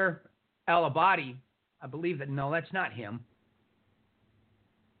 Haider al-Abadi, I believe that, no, that's not him.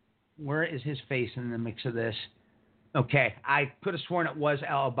 Where is his face in the mix of this? Okay, I could have sworn it was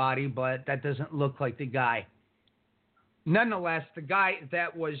al-Abadi, but that doesn't look like the guy. Nonetheless, the guy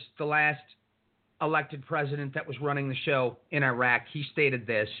that was the last elected president that was running the show in Iraq, he stated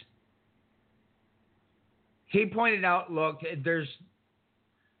this. He pointed out, look, there's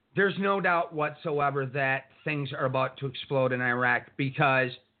no doubt whatsoever that things are about to explode in Iraq because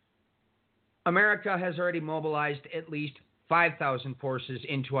America has already mobilized at least 5,000 forces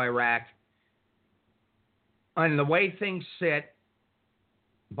into Iraq. And the way things sit,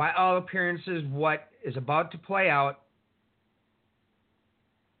 by all appearances, what is about to play out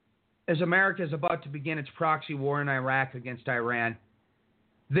is America is about to begin its proxy war in Iraq against Iran.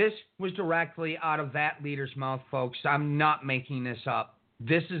 This was directly out of that leader's mouth, folks. I'm not making this up.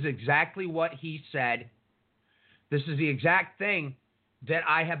 This is exactly what he said. This is the exact thing that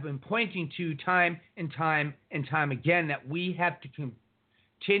I have been pointing to time and time and time again, that we have to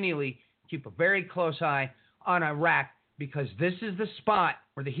continually keep a very close eye on Iraq, because this is the spot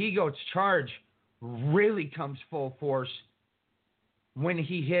where the he goat's charge really comes full force when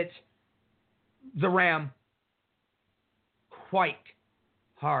he hits the ram quite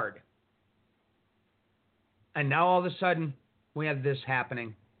hard. And now all of a sudden we have this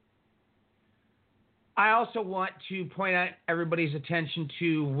happening. I also want to point out everybody's attention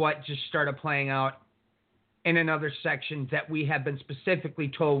to what just started playing out in another section that we have been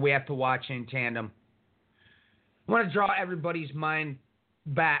specifically told we have to watch in tandem. I want to draw everybody's mind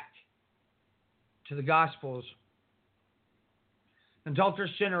back to the Gospels. An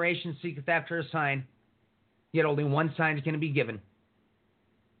adulterous generation seeketh after a sign, yet only one sign is going to be given.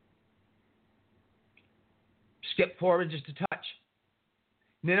 Skip forward just a touch.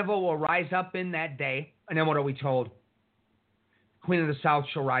 Nineveh will rise up in that day. And then what are we told? Queen of the South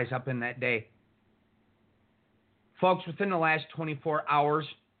shall rise up in that day. Folks, within the last 24 hours,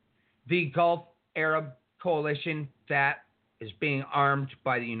 the Gulf Arab coalition that is being armed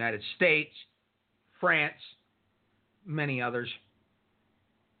by the United States, France, many others.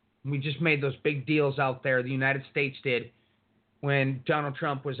 We just made those big deals out there. The United States did when Donald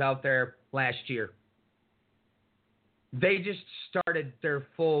Trump was out there last year. They just started their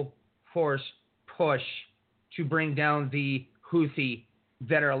full force push to bring down the Houthi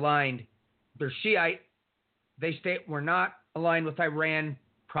that are aligned. They're Shiite. They state we're not aligned with Iran.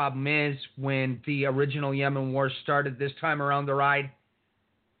 Problem is, when the original Yemen war started this time around the ride,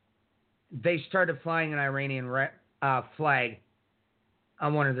 they started flying an Iranian flag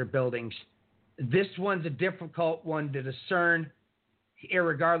on one of their buildings. This one's a difficult one to discern.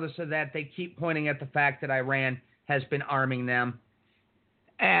 Irregardless of that, they keep pointing at the fact that Iran has been arming them.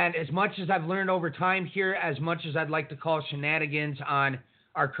 And as much as I've learned over time here, as much as I'd like to call shenanigans on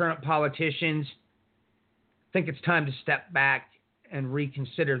our current politicians, I think it's time to step back and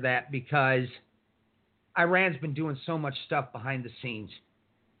reconsider that, because Iran's been doing so much stuff behind the scenes.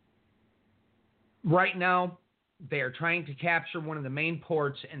 Right now, they are trying to capture one of the main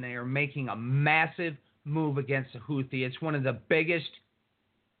ports, and they are making a massive move against the Houthi. It's one of the biggest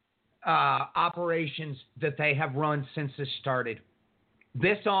operations that they have run since this started.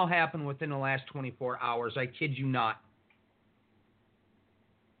 This all happened within the last 24 hours. I kid you not.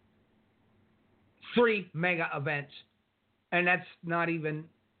 3 mega events. And that's not even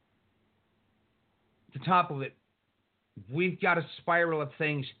the top of it. We've got a spiral of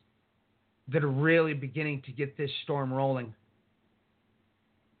things that are really beginning to get this storm rolling.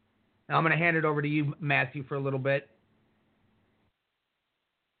 Now I'm going to hand it over to you, Matthew, for a little bit.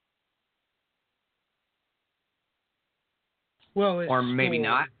 Well, or maybe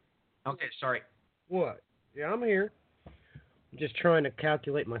not. Okay, sorry. What? Yeah, I'm here. I'm just trying to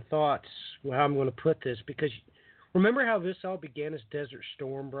calculate my thoughts, how I'm going to put this, because remember how this all began as Desert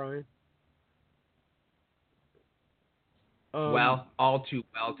Storm, Brian? Well, all too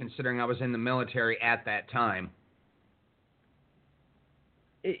well, considering I was in the military at that time.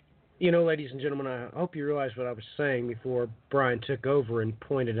 Ladies and gentlemen, I hope you realize what I was saying before Brian took over and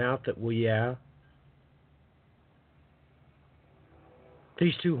pointed out that,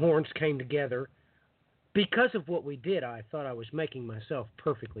 these two horns came together because of what we did. I thought I was making myself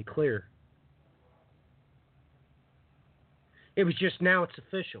perfectly clear. It was just now it's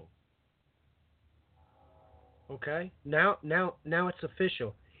official. Okay? Now it's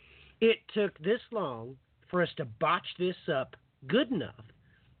official. It took this long for us to botch this up good enough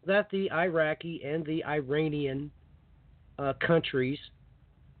that the Iraqi and the Iranian countries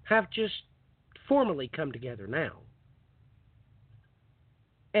have just formally come together now.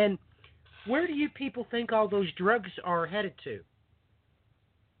 And where do you people think all those drugs are headed to?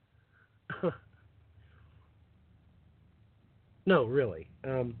 No, really.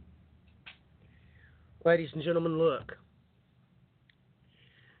 Ladies and gentlemen, look.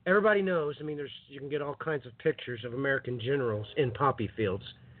 Everybody knows, you can get all kinds of pictures of American generals in poppy fields.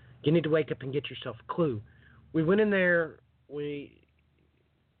 You need to wake up and get yourself a clue. We went in there, we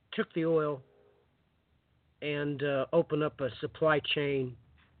took the oil, and open up a supply chain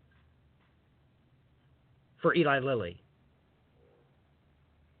for Eli Lilly.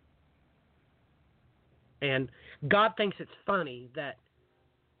 And God thinks it's funny that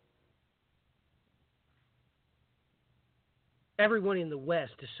everyone in the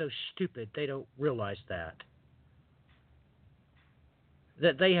West is so stupid they don't realize that.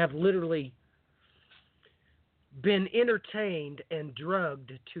 That they have literally been entertained and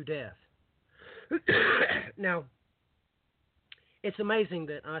drugged to death. Now, it's amazing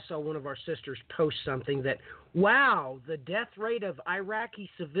that I saw one of our sisters post something that, wow, the death rate of Iraqi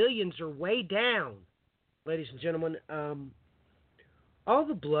civilians are way down. Ladies and gentlemen, all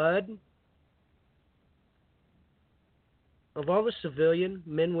the blood of all the civilian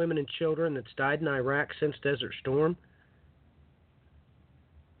men, women, and children that's died in Iraq since Desert Storm,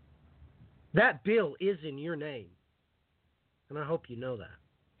 that bill is in your name. And I hope you know that.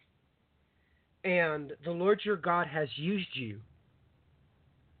 And the Lord your God has used you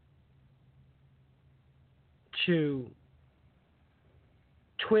to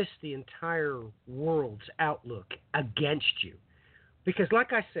twist the entire world's outlook against you. Because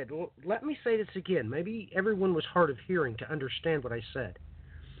like I said, let me say this again. Maybe everyone was hard of hearing to understand what I said.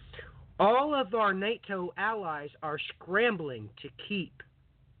 All of our NATO allies are scrambling to keep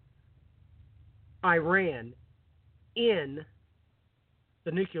Iran in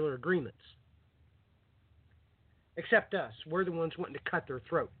the nuclear agreements. Except us. We're the ones wanting to cut their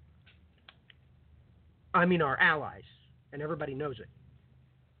throat. I mean our allies. And everybody knows it.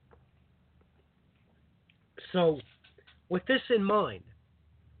 So, with this in mind,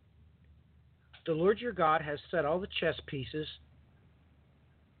 the Lord your God has set all the chess pieces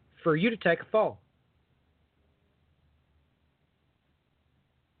for you to take a fall.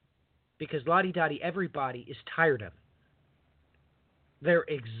 Because la-di-da-di, everybody is tired of it. They're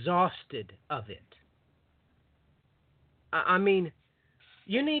exhausted of it. I mean,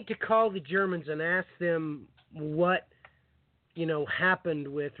 you need to call the Germans and ask them what, happened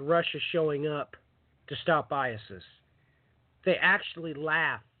with Russia showing up to stop ISIS. They actually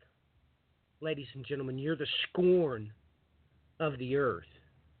laugh. Ladies and gentlemen, you're the scorn of the earth.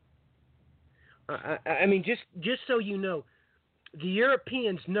 I mean, just so you know, the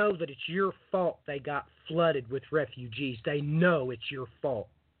Europeans know that it's your fault they got flooded with refugees. They know it's your fault.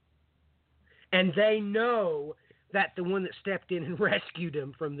 And they know that the one that stepped in and rescued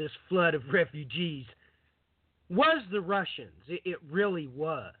them from this flood of refugees was the Russians. It really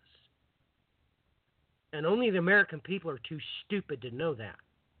was. And only the American people are too stupid to know that.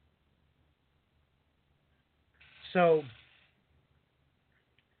 So,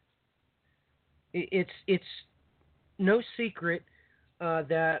 it's no secret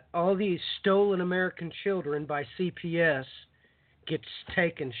that all these stolen American children by CPS gets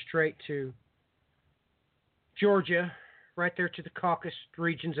taken straight to Georgia, right there to the Caucasus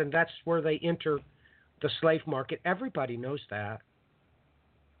regions, and that's where they enter the slave market. Everybody knows that.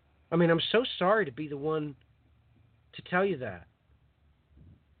 I mean, I'm so sorry to be the one to tell you that.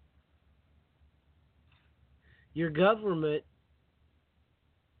 Your government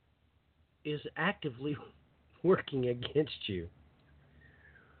is actively working against you.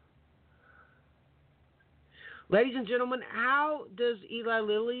 Ladies and gentlemen, how does Eli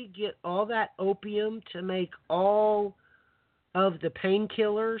Lilly get all that opium to make all of the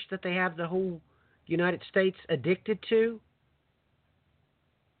painkillers that they have the whole United States addicted to?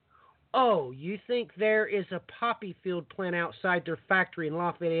 Oh, you think there is a poppy field plant outside their factory in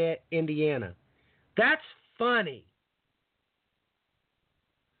Lafayette, Indiana? That's funny.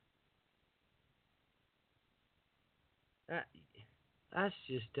 That's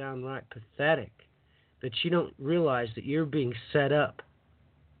just downright pathetic. That you don't realize that you're being set up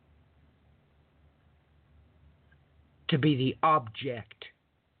to be the object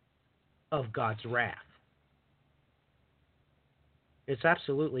of God's wrath. It's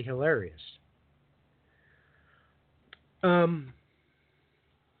absolutely hilarious. All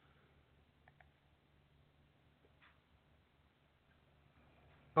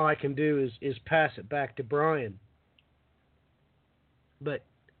I can do is pass it back to Brian. But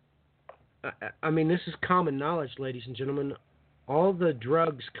I mean, this is common knowledge, ladies and gentlemen. All the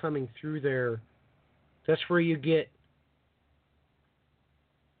drugs coming through there, that's where you get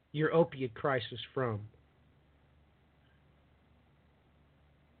your opiate crisis from.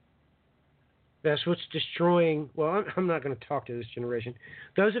 That's what's destroying. Well, I'm not going to talk to this generation.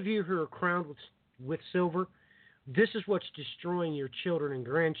 Those of you who are crowned with silver, this is what's destroying your children and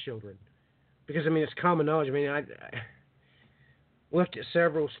grandchildren. Because, I mean, it's common knowledge. I mean, I looked at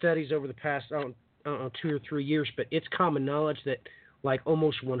several studies over the past, 2 or 3 years, but it's common knowledge that like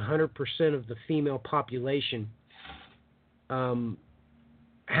almost 100% of the female population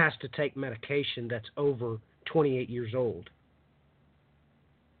has to take medication that's over 28 years old.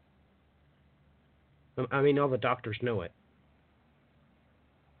 I mean, all the doctors know it.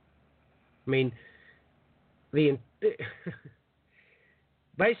 I mean,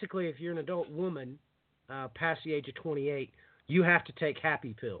 basically, if you're an adult woman past the age of 28, you have to take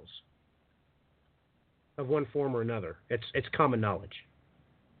happy pills of one form or another. It's common knowledge.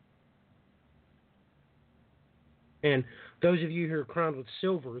 And those of you who are crowned with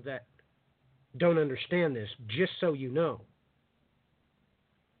silver that don't understand this, just so you know,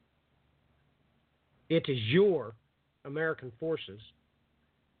 it is your American forces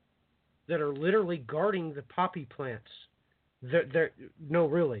that are literally guarding the poppy plants. No,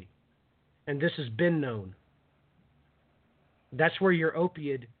 really. And this has been known. That's where your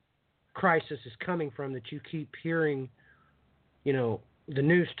opiate crisis is coming from that you keep hearing, the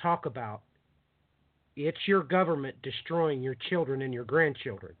news talk about. It's your government destroying your children and your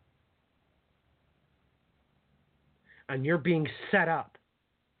grandchildren. And you're being set up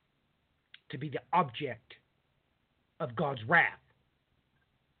to be the object of God's wrath.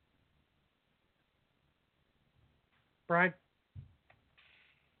 Brian?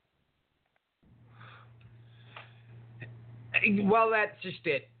 Well, that's just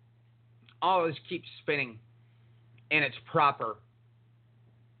it. All this keeps spinning in its proper.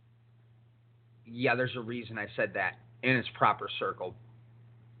 Yeah, there's a reason I said that. In its proper circle.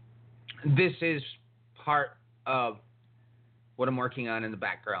 This is part of what I'm working on in the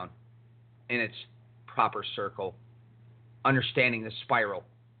background. In its proper circle. Understanding the spiral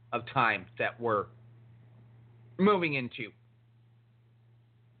of time that we're moving into.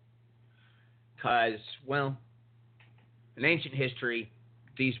 Because, well, in ancient history,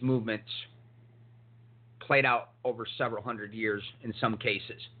 these movements played out over several hundred years in some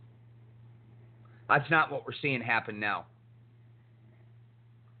cases. That's not what we're seeing happen now.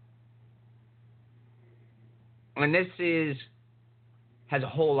 And this has a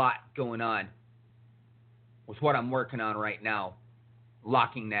whole lot going on with what I'm working on right now,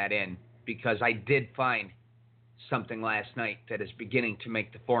 locking that in, because I did find something last night that is beginning to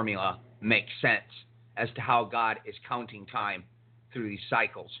make the formula make sense as to how God is counting time through these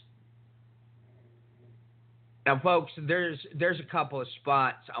cycles. Now, folks, there's a couple of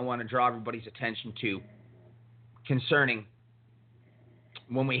spots I want to draw everybody's attention to concerning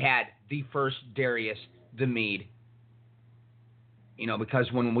when we had the first Darius the Mede.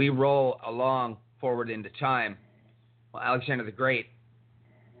 Because when we roll along forward into time, well, Alexander the Great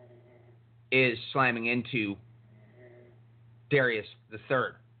is slamming into Darius the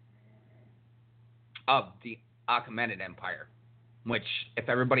Third of the Achaemenid Empire, which, if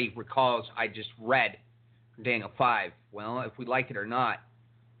everybody recalls, I just read from Daniel 5. Well, if we like it or not,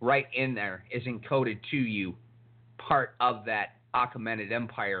 right in there is encoded to you part of that Achaemenid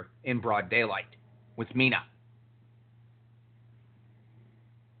Empire in broad daylight with Mina.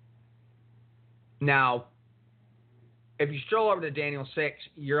 Now, if you stroll over to Daniel 6,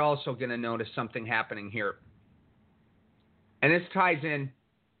 you're also going to notice something happening here. And this ties in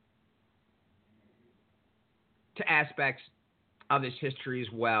to aspects of this history as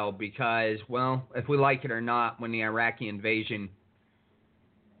well because, well, if we like it or not, when the invasion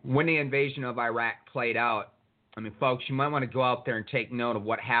of Iraq played out, I mean, folks, you might want to go out there and take note of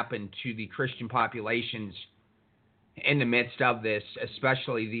what happened to the Christian populations in the midst of this,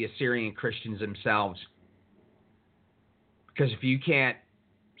 especially the Assyrian Christians themselves. Because if you can't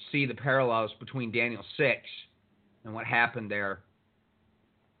see the parallels between Daniel 6 and what happened there,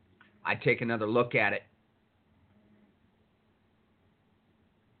 I'd take another look at it.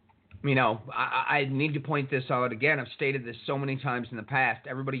 I need to point this out again. I've stated this so many times in the past.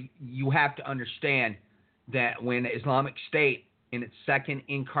 Everybody, you have to understand that when Islamic State in its second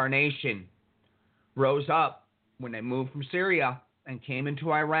incarnation rose up, when they moved from Syria and came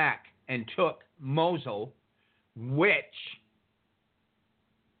into Iraq and took Mosul, which,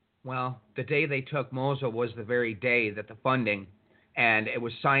 well, the day they took Mosul was the very day that the funding, and it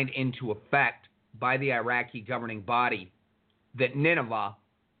was signed into effect by the Iraqi governing body, that Nineveh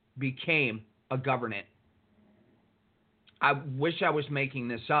became a governorate. I wish I was making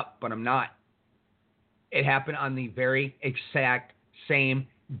this up, but I'm not. It happened on the very exact same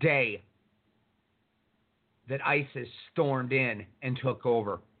day that ISIS stormed in and took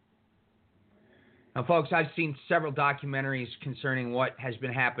over. Now, folks, I've seen several documentaries concerning what has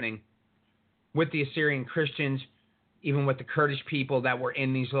been happening with the Assyrian Christians, even with the Kurdish people that were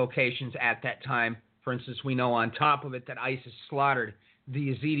in these locations at that time. For instance, we know on top of it that ISIS slaughtered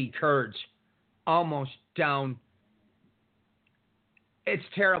the Yazidi Kurds almost down It's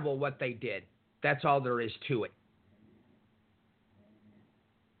terrible what they did. That's all there is to it.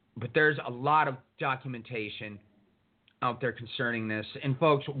 But there's a lot of documentation out there concerning this. And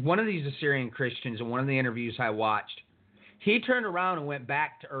folks, one of these Assyrian Christians in one of the interviews I watched, he turned around and went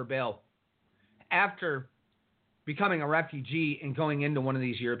back to Erbil after becoming a refugee and going into one of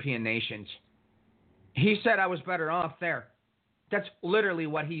these European nations. He said, I was better off there. That's literally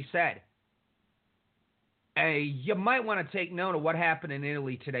what he said. You might want to take note of what happened in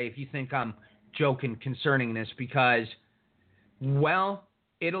Italy today if you think I'm joking concerning this, because, well,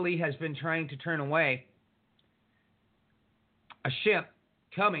 Italy has been trying to turn away a ship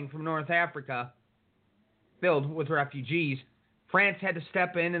coming from North Africa filled with refugees. France had to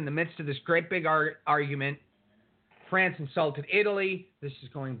step in the midst of this great big argument. France insulted Italy. This is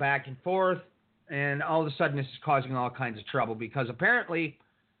going back and forth. And all of a sudden, this is causing all kinds of trouble because apparently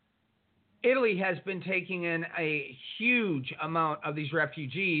Italy has been taking in a huge amount of these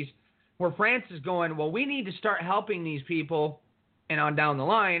refugees, where France is going, well, we need to start helping these people and on down the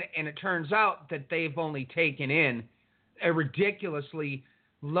line. And it turns out that they've only taken in a ridiculously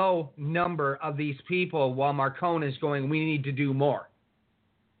low number of these people, while Marcon is going, we need to do more.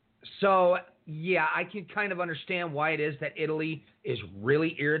 So, yeah, I can kind of understand why it is that Italy is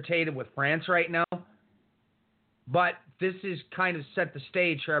really irritated with France right now. But this is kind of set the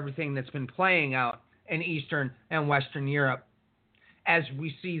stage for everything that's been playing out in Eastern and Western Europe as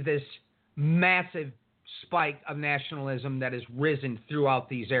we see this massive spike of nationalism that has risen throughout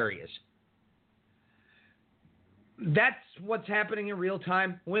these areas. That's what's happening in real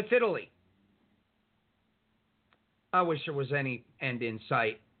time with Italy. I wish there was any end in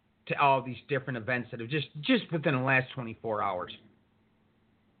sight to all of these different events that have just within the last 24 hours.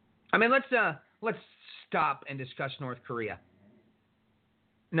 I mean, let's stop and discuss North Korea.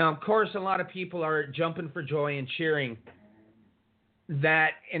 Now, of course, a lot of people are jumping for joy and cheering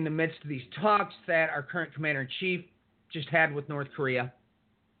that in the midst of these talks that our current commander-in-chief just had with North Korea,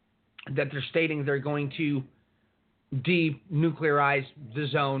 that they're stating they're going to denuclearize the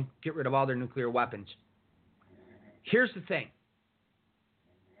zone, get rid of all their nuclear weapons. Here's the thing.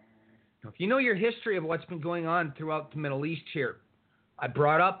 Now, if you know your history of what's been going on throughout the Middle East here, I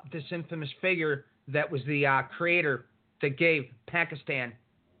brought up this infamous figure that was the creator that gave Pakistan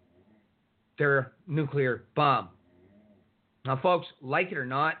their nuclear bomb. Now, folks, like it or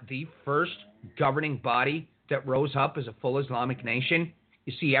not, the first governing body that rose up as a full Islamic nation,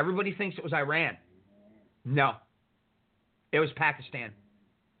 you see, everybody thinks it was Iran. No. It was Pakistan.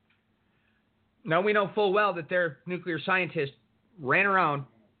 Now, we know full well that their nuclear scientists ran around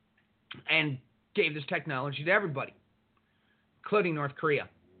and gave this technology to everybody, including North Korea.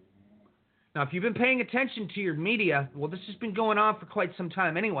 Now, if you've been paying attention to your media, well, this has been going on for quite some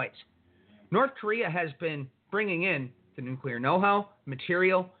time anyways. North Korea has been bringing in the nuclear know-how,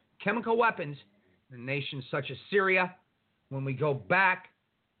 material, chemical weapons in nations such as Syria. When we go back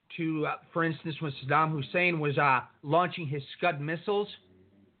to, for instance, when Saddam Hussein was launching his Scud missiles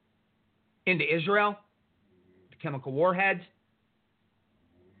into Israel, the chemical warheads,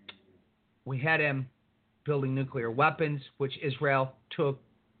 we had him building nuclear weapons, which Israel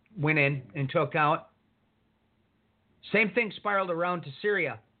went in and took out. Same thing spiraled around to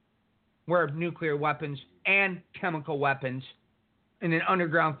Syria, where nuclear weapons and chemical weapons in an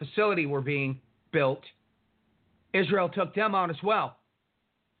underground facility were being built. Israel took them out as well.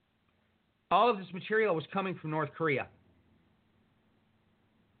 All of this material was coming from North Korea.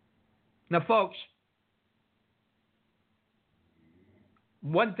 Now, folks,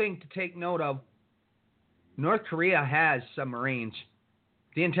 one thing to take note of, North Korea has submarines.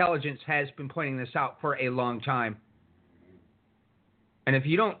 The intelligence has been pointing this out for a long time. And if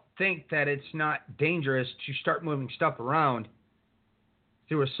you don't think that it's not dangerous to start moving stuff around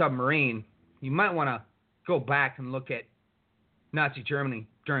through a submarine, you might want to go back and look at Nazi Germany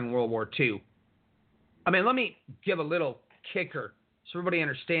during World War II. I mean, let me give a little kicker so everybody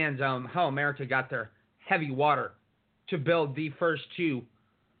understands how America got their heavy water to build the first two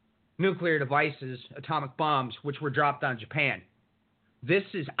nuclear devices, atomic bombs, which were dropped on Japan. This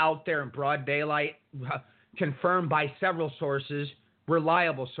is out there in broad daylight, confirmed by several sources,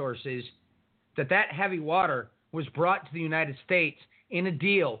 reliable sources, that heavy water was brought to the United States in a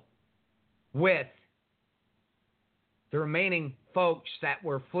deal with the remaining folks that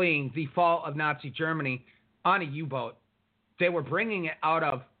were fleeing the fall of Nazi Germany on a U-boat. They were bringing it out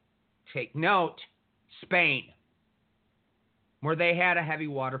of, take note, Spain, where they had a heavy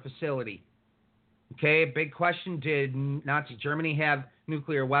water facility. Okay, big question, did Nazi Germany have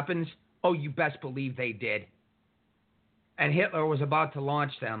nuclear weapons? Oh, you best believe they did. And Hitler was about to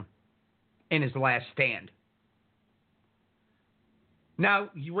launch them in his last stand. Now,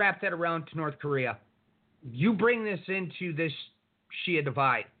 you wrap that around to North Korea. You bring this into this Shia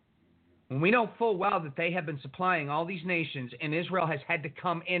divide. When we know full well that they have been supplying all these nations, and Israel has had to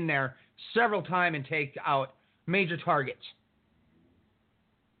come in there several times and take out major targets.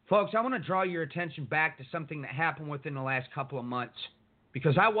 Folks, I want to draw your attention back to something that happened within the last couple of months,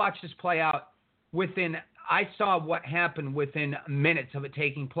 because I watched this play out I saw what happened within minutes of it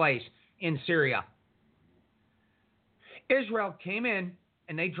taking place in Syria. Israel came in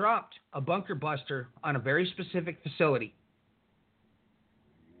and they dropped a bunker buster on a very specific facility.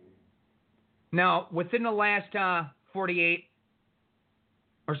 Now, within the last 48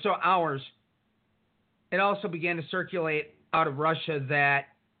 or so hours, it also began to circulate out of Russia that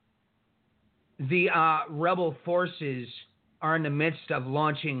the rebel forces are in the midst of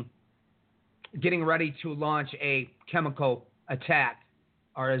getting ready to launch a chemical attack,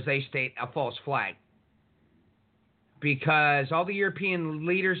 or as they state, a false flag. Because all the European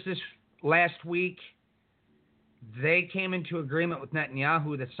leaders this last week, they came into agreement with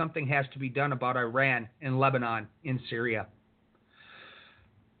Netanyahu that something has to be done about Iran and Lebanon in Syria.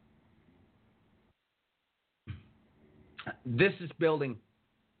 This is building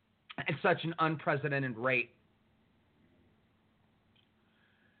at such an unprecedented rate.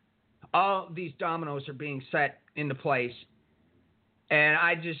 All these dominoes are being set into place. And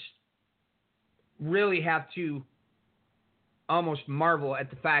I just really have to almost marvel at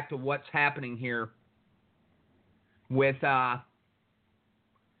the fact of what's happening here with our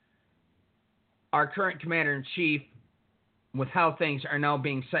current commander-in-chief, with how things are now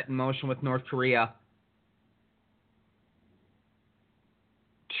being set in motion with North Korea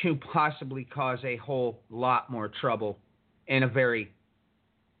to possibly cause a whole lot more trouble in a very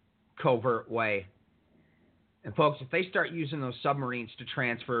covert way. And folks, if they start using those submarines to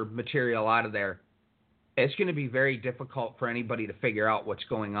transfer material out of there, it's going to be very difficult for anybody to figure out what's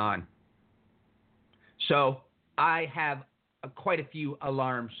going on. So I have quite a few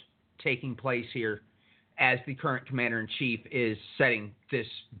alarms taking place here as the current commander-in-chief is setting this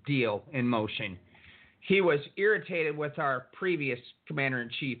deal in motion. He was irritated with our previous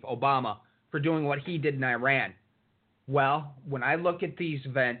commander-in-chief, Obama, for doing what he did in Iran. Well, when I look at these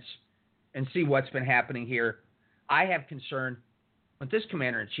events and see what's been happening here, I have concern what this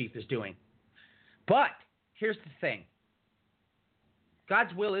commander-in-chief is doing. But here's the thing.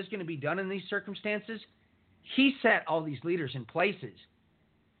 God's will is going to be done in these circumstances. He set all these leaders in places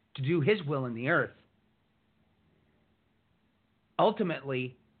to do his will in the earth.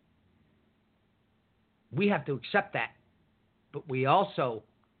 Ultimately, we have to accept that. But we also,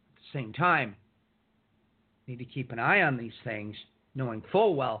 at the same time, need to keep an eye on these things, knowing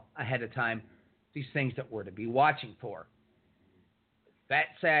full well ahead of time these things that we're to be watching for. That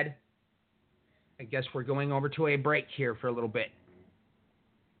said, I guess we're going over to a break here for a little bit.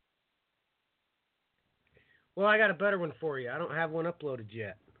 Well, I got a better one for you. I don't have one uploaded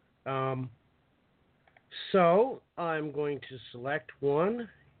yet. So I'm going to select one,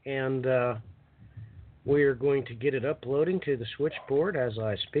 and we are going to get it uploading to the switchboard as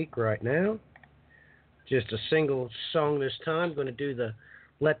I speak right now. Just a single song this time. I'm going to do the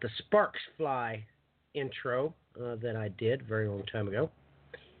Let the Sparks Fly intro that I did a very long time ago.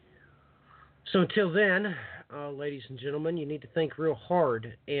 So until then, ladies and gentlemen, you need to think real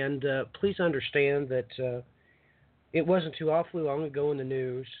hard. And please understand that it wasn't too awfully long ago in the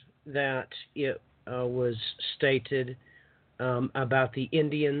news that it was stated about the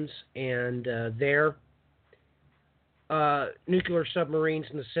Indians and their nuclear submarines,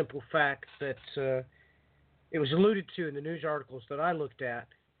 and the simple fact that it was alluded to in the news articles that I looked at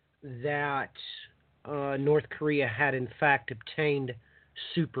that North Korea had in fact obtained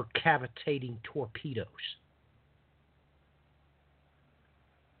supercavitating torpedoes.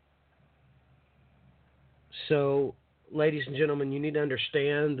 So, ladies and gentlemen, you need to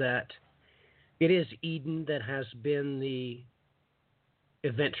understand that it is Eden that has been the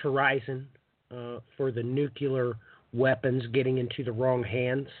event horizon for the nuclear weapons getting into the wrong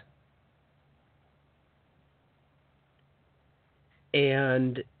hands.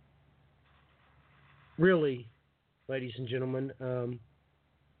 And really, ladies and gentlemen,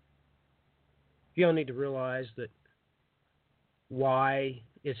 you all need to realize that why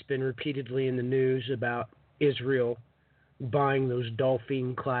it's been repeatedly in the news about Israel buying those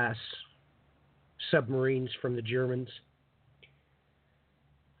Dolphin-class submarines from the Germans.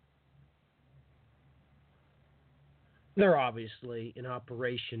 They're obviously in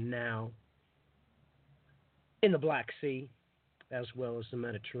operation now in the Black Sea as well as the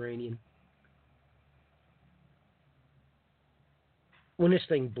Mediterranean. When this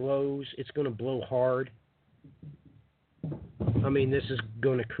thing blows, it's going to blow hard. I mean, this is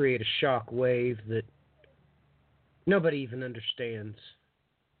going to create a shock wave that nobody even understands.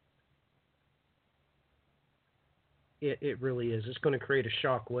 It really is. It's going to create a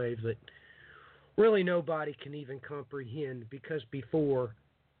shock wave that really nobody can even comprehend, because before,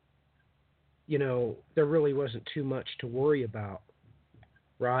 there really wasn't too much to worry about,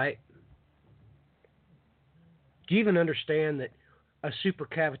 right? Do you even understand that a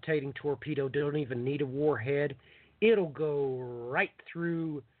supercavitating torpedo don't even need a warhead? It'll go right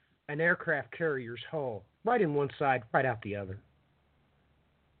through an aircraft carrier's hull, right in one side, right out the other.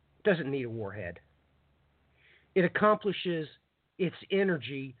 Doesn't need a warhead. It accomplishes its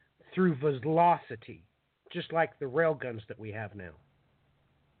energy through velocity, just like the railguns that we have now.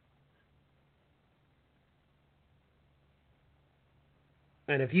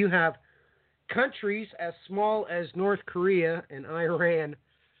 And if you have countries as small as North Korea and Iran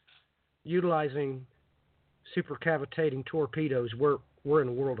utilizing supercavitating torpedoes, we're in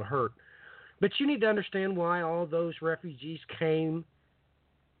a world of hurt. But you need to understand why all those refugees came,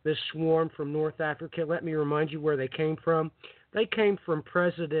 this swarm from North Africa. Let me remind you where they came from. They came from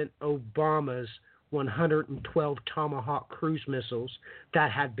President Obama's 112 Tomahawk cruise missiles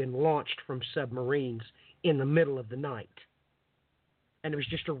that had been launched from submarines in the middle of the night. And it was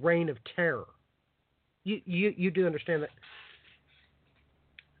just a reign of terror. You do understand that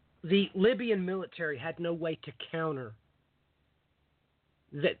the Libyan military had no way to counter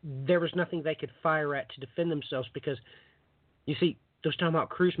that. There was nothing they could fire at to defend themselves, because, you see, those Tomahawk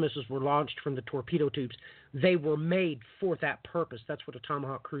cruise missiles were launched from the torpedo tubes. They were made for that purpose. That's what a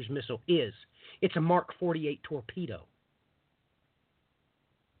Tomahawk cruise missile is. It's a Mark 48 torpedo.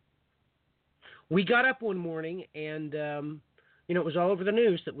 We got up one morning and, it was all over the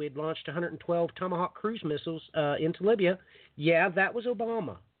news that we had launched 112 Tomahawk cruise missiles into Libya. Yeah, that was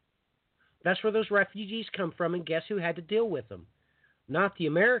Obama. That's where those refugees come from, and guess who had to deal with them? Not the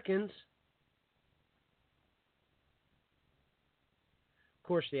Americans. Of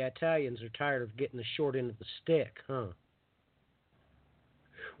course, the Italians are tired of getting the short end of the stick, huh?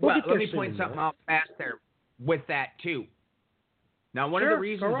 Well, let me point something out fast there with that, too. Now, one of the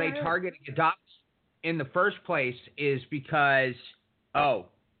reasons they targeted Gaddafi in the first place is because,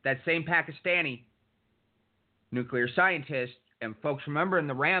 that same Pakistani nuclear scientist, and folks remember in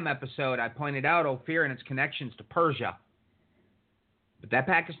the RAM episode, I pointed out Ophir and its connections to Persia. But that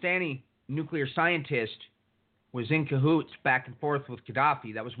Pakistani nuclear scientist was in cahoots back and forth with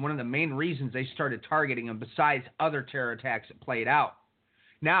Gaddafi. That was one of the main reasons they started targeting him, besides other terror attacks that played out.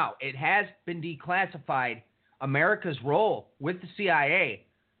 Now, it has been declassified, America's role with the CIA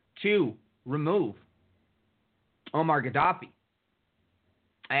to remove Omar Gaddafi.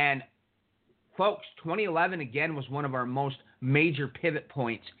 And, folks, 2011, again, was one of our most major pivot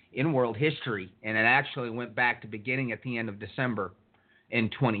points in world history, and it actually went back to beginning at the end of December in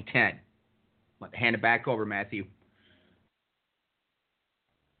 2010. I'll hand it back over, Matthew.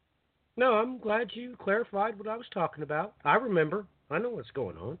 No, I'm glad you clarified what I was talking about. I remember. I know what's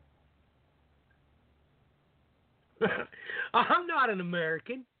going on. I'm not an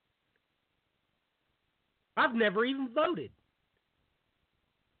American. I've never even voted.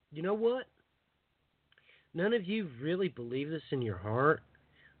 You know what? None of you really believe this in your heart,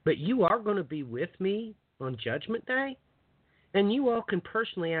 but you are going to be with me on Judgment Day, and you all can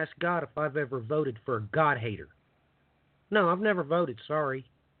personally ask God if I've ever voted for a God-hater. No, I've never voted, sorry.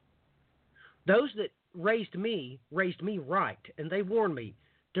 Those that raised me right, and they warned me,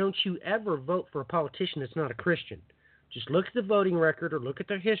 don't you ever vote for a politician that's not a Christian. Just look at the voting record or look at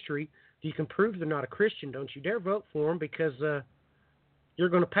their history. If you can prove they're not a Christian, don't you dare vote for them, because you're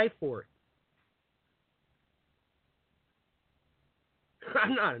going to pay for it.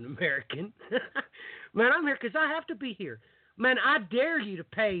 I'm not an American. Man, I'm here because I have to be here. Man, I dare you to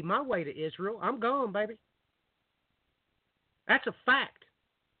pay my way to Israel. I'm going, baby. That's a fact.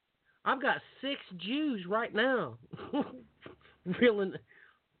 I've got 6 Jews right now willing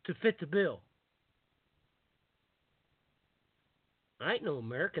to fit the bill. I ain't no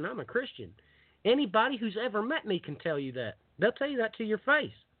American. I'm a Christian. Anybody who's ever met me can tell you that. They'll tell you that to your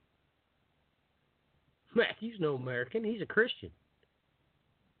face. Matthew's no American. He's a Christian.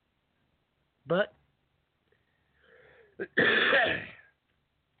 But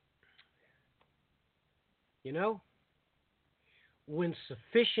when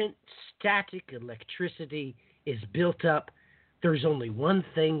sufficient static electricity is built up, there's only one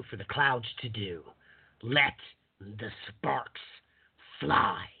thing for the clouds to do. Let the sparks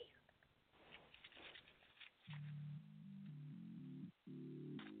fly.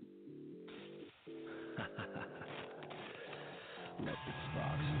 Let the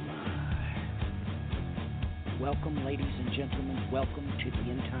sparks fly. welcome, ladies and gentlemen. Welcome to the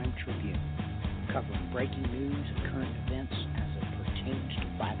End Time Tribune, covering breaking news and current events as it pertains to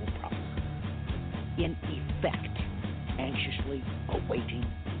Bible prophecy. In effect, anxiously awaiting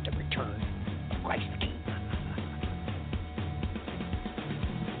the return of Christ the King.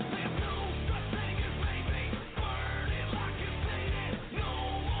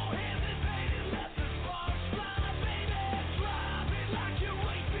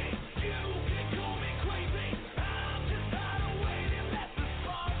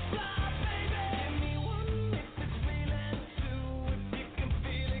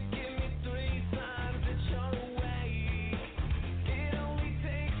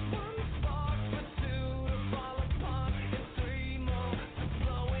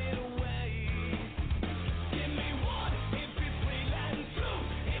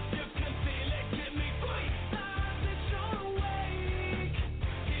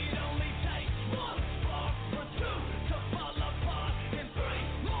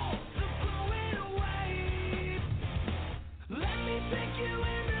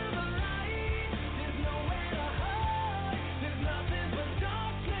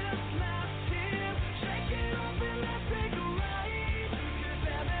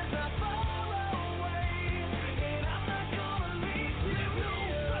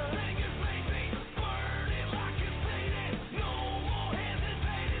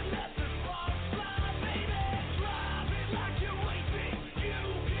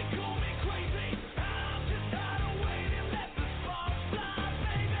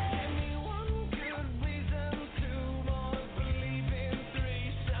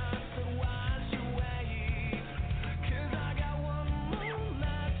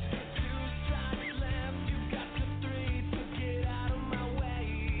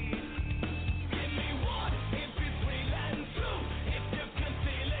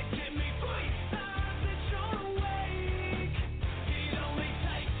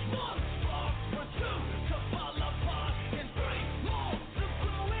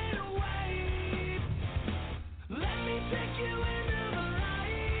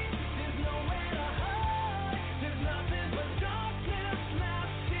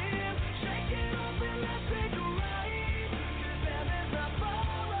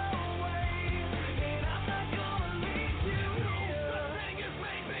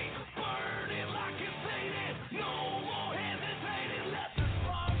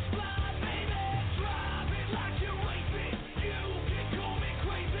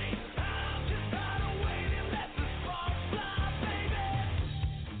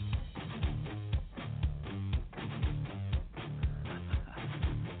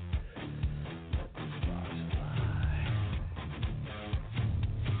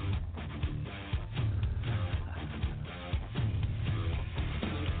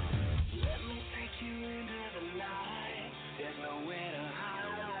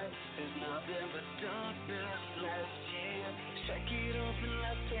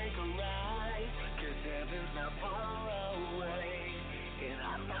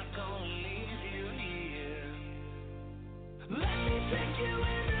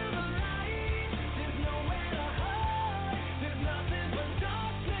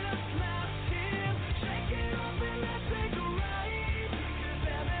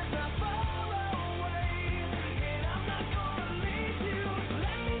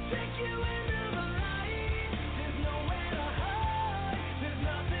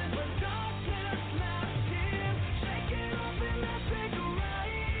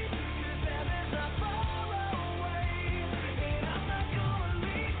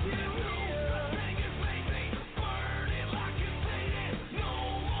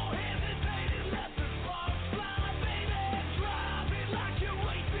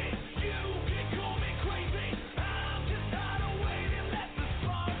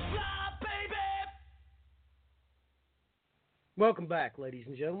 Welcome back, ladies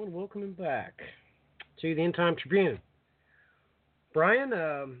and gentlemen. Welcome back to the End Time Tribune. Brian,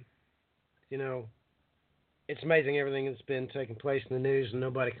 it's amazing everything that's been taking place in the news, and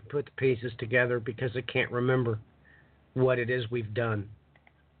nobody can put the pieces together because they can't remember what it is we've done.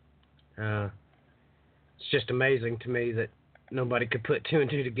 It's just amazing to me that nobody could put two and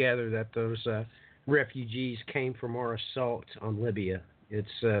two together that those refugees came from our assault on Libya.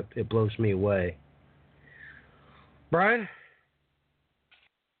 It blows me away. Brian?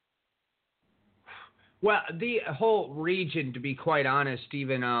 Well, the whole region, to be quite honest,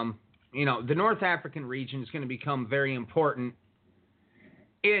 even, the North African region is going to become very important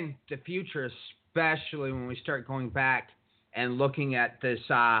in the future, especially when we start going back and looking at this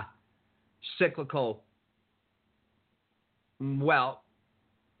cyclical,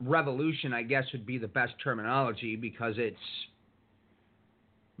 revolution, I guess, would be the best terminology because it's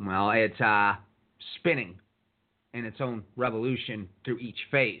spinning in its own revolution through each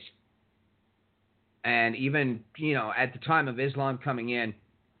phase. And even, at the time of Islam coming in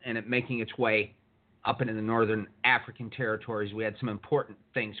and it making its way up into the northern African territories, we had some important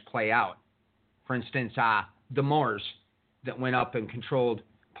things play out. For instance, the Moors that went up and controlled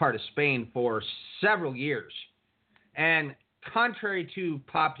part of Spain for several years. And contrary to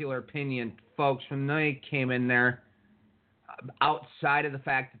popular opinion, folks, when they came in there, outside of the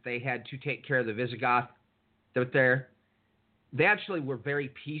fact that they had to take care of the Visigoth that there, they actually were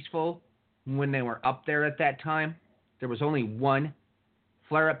very peaceful when they were up there at that time. There was only one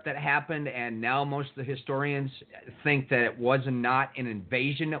flare-up that happened, and now most of the historians think that it was not an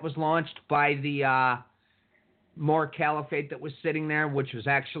invasion that was launched by the Moor Caliphate that was sitting there, which was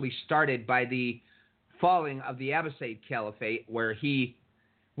actually started by the falling of the Abbasid Caliphate, where he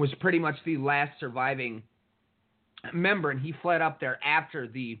was pretty much the last surviving member, and he fled up there after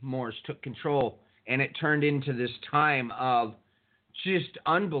the Moors took control, and it turned into this time of just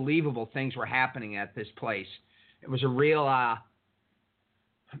unbelievable things were happening at this place. It was a real a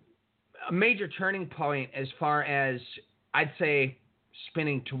major turning point as far as, I'd say,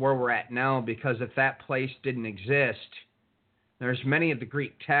 spinning to where we're at now, because if that place didn't exist, there's many of the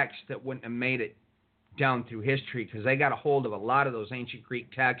Greek texts that wouldn't have made it down through history, because they got a hold of a lot of those ancient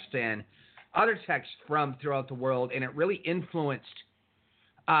Greek texts and other texts from throughout the world, and it really influenced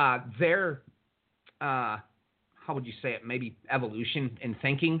their, how would you say it, maybe evolution in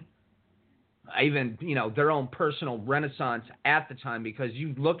thinking, even, their own personal renaissance at the time, because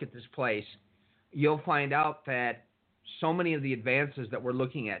you look at this place, you'll find out that so many of the advances that we're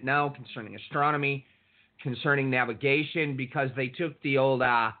looking at now concerning astronomy, concerning navigation, because they took the old,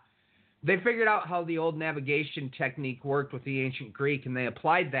 they figured out how the old navigation technique worked with the ancient Greek, and they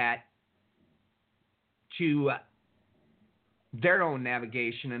applied that to their own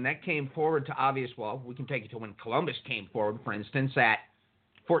navigation, and that came forward to we can take it to when Columbus came forward, for instance, at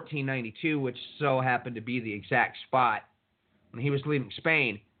 1492, which so happened to be the exact spot when he was leaving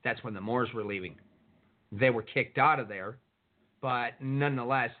Spain. That's when the Moors were leaving. They were kicked out of there, but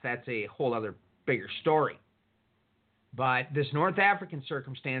nonetheless, that's a whole other bigger story. But this North African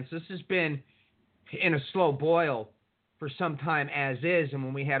circumstance, this has been in a slow boil for some time as is, and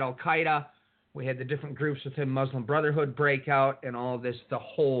when we had Al-Qaeda, we had the different groups within Muslim Brotherhood break out, and all of this, the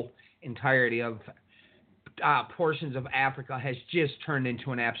whole entirety of portions of Africa has just turned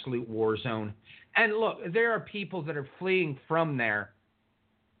into an absolute war zone. And look, there are people that are fleeing from there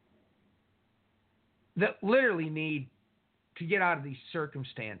that literally need to get out of these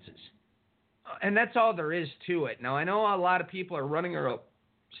circumstances. And that's all there is to it. Now, I know a lot of people are running around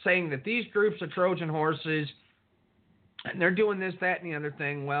saying that these groups are Trojan horses, and they're doing this, that, and the other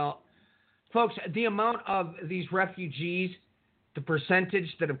thing. Well, folks, the amount of these refugees, the percentage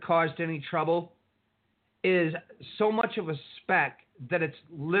that have caused any trouble, is so much of a speck that it's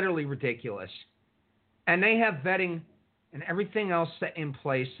literally ridiculous. And they have vetting and everything else set in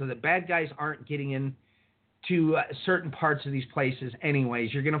place so that bad guys aren't getting in to certain parts of these places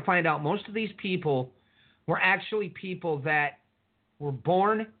anyways. You're going to find out most of these people were actually people that were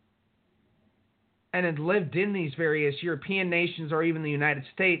born and had lived in these various European nations or even the United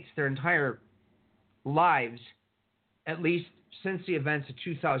States their entire lives, at least since the events of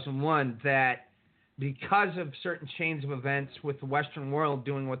 2001, that because of certain chains of events with the Western world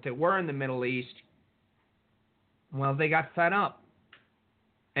doing what they were in the Middle East, well, they got fed up.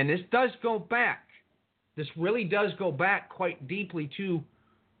 And this does go back. This really does go back quite deeply to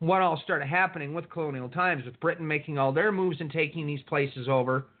what all started happening with colonial times, with Britain making all their moves and taking these places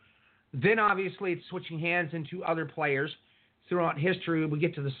over. Then, obviously, it's switching hands into other players throughout history. We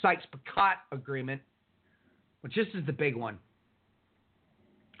get to the Sykes-Picot Agreement, which this is the big one.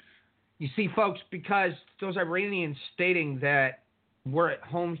 You see, folks, because those Iranians stating that we're at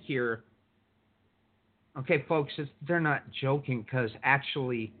home here, okay, folks, they're not joking, because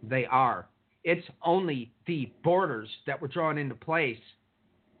actually they are. It's only the borders that were drawn into place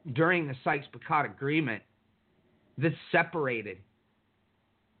during the Sykes-Picot Agreement that separated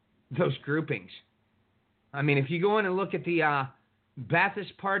those groupings. I mean, if you go in and look at the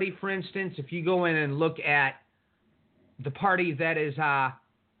Ba'athist Party, for instance, if you go in and look at the party that is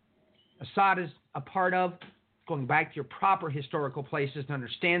Assad is a part of, going back to your proper historical places to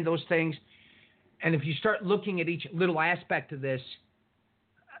understand those things, and if you start looking at each little aspect of this,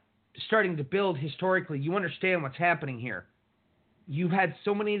 starting to build historically, you understand what's happening here. You've had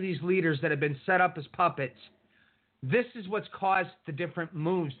so many of these leaders that have been set up as puppets. This is what's caused the different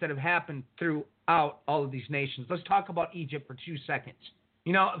moves that have happened throughout all of these nations. Let's talk about Egypt for 2 seconds.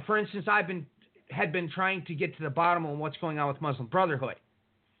 You know, for instance, had been trying to get to the bottom of what's going on with Muslim Brotherhood.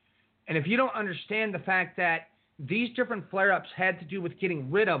 And if you don't understand the fact that these different flare-ups had to do with getting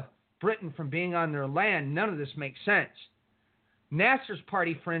rid of Britain from being on their land, none of this makes sense. Nasser's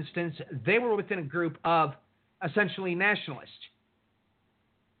party, for instance, they were within a group of essentially nationalists.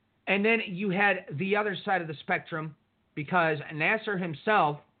 And then you had the other side of the spectrum, because Nasser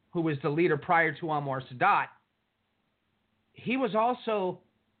himself, who was the leader prior to Anwar Sadat, he was also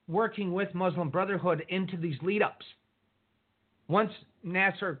working with Muslim Brotherhood into these lead-ups. Once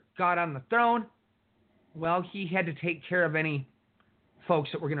Nasser got on the throne, well, he had to take care of any folks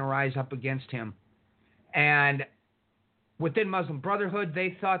that were going to rise up against him. And within Muslim Brotherhood,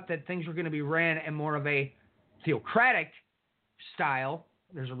 they thought that things were going to be ran in more of a theocratic style.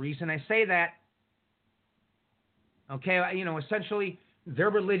 There's a reason I say that. Okay, you know, essentially, their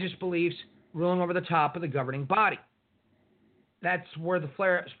religious beliefs ruling over the top of the governing body. That's where the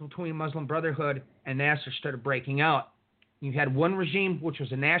flare-ups between Muslim Brotherhood and Nasser started breaking out. You had one regime, which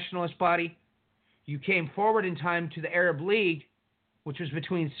was a nationalist body. You came forward in time to the Arab League, which was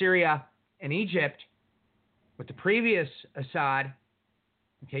between Syria and Egypt, with the previous Assad.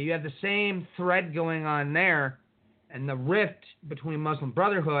 Okay, you have the same thread going on there, and the rift between Muslim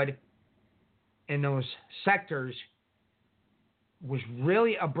Brotherhood and those sectors was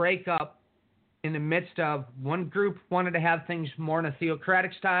really a breakup in the midst of one group wanted to have things more in a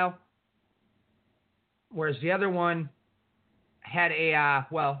theocratic style, whereas the other one had a,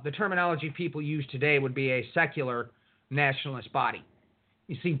 the terminology people use today would be a secular nationalist body.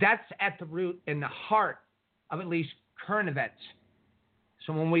 You see, that's at the root and the heart of at least current events.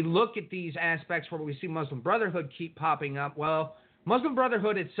 So when we look at these aspects where we see Muslim Brotherhood keep popping up, well, Muslim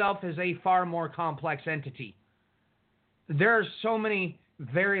Brotherhood itself is a far more complex entity. There are so many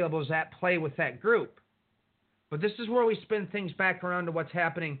variables at play with that group. But this is where we spin things back around to what's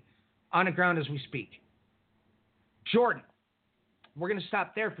happening on the ground as we speak. Jordan. We're going to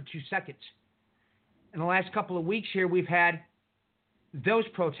stop there for 2 seconds. In the last couple of weeks here, we've had those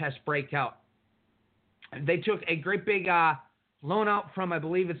protests break out. They took a great big loan out from, I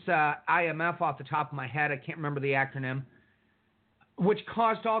believe it's IMF off the top of my head. I can't remember the acronym, which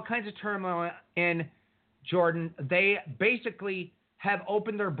caused all kinds of turmoil in Jordan. They basically have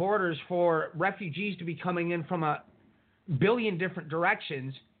opened their borders for refugees to be coming in from a billion different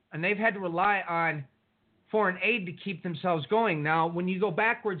directions, and they've had to rely on foreign aid to keep themselves going. Now, when you go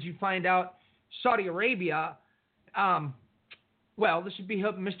backwards, you find out Saudi Arabia, this would be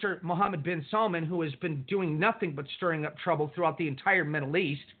Mr. Mohammed bin Salman, who has been doing nothing but stirring up trouble throughout the entire Middle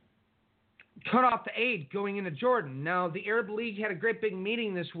East, cut off the aid going into Jordan. Now, the Arab League had a great big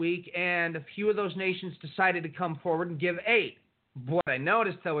meeting this week, and a few of those nations decided to come forward and give aid. What I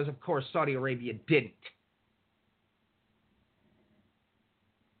noticed, though, is, of course, Saudi Arabia didn't.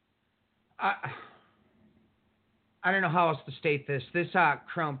 I don't know how else to state this. This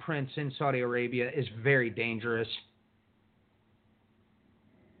crown prince in Saudi Arabia is very dangerous.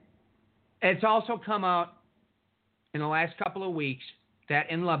 It's also come out in the last couple of weeks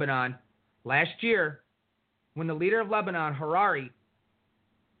that in Lebanon, last year, when the leader of Lebanon, Harari,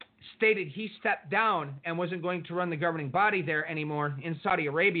 stated he stepped down and wasn't going to run the governing body there anymore in Saudi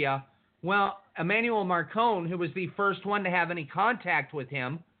Arabia, well, Emmanuel Macron, who was the first one to have any contact with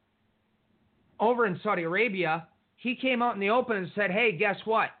him over in Saudi Arabia, he came out in the open and said, hey, guess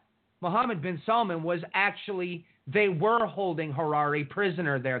what? Mohammed bin Salman was actually, they were holding Harari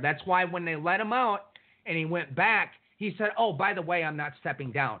prisoner there. That's why when they let him out and he went back, he said, oh, by the way, I'm not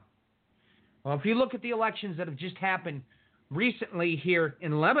stepping down. Well, if you look at the elections that have just happened recently here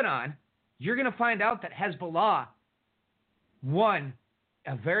in Lebanon, you're going to find out that Hezbollah won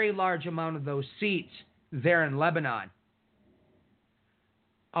a very large amount of those seats there in Lebanon.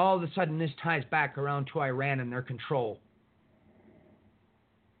 All of a sudden, this ties back around to Iran and their control.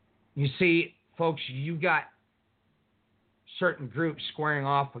 You see, folks, you got certain groups squaring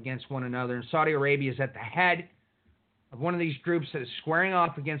off against one another, and Saudi Arabia is at the head of one of these groups that is squaring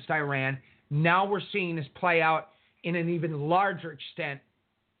off against Iran. Now we're seeing this play out in an even larger extent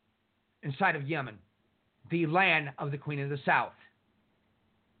inside of Yemen, the land of the Queen of the South.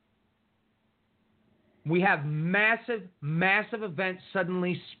 We have massive, massive events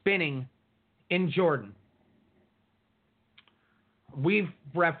suddenly spinning in Jordan. We've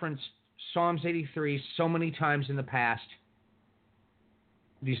referenced Psalms 83 so many times in the past.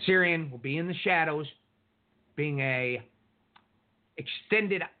 The Assyrian will be in the shadows, being a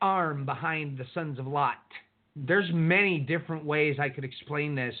extended arm behind the sons of Lot. There's many different ways I could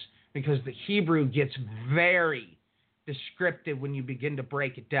explain this because the Hebrew gets very descriptive when you begin to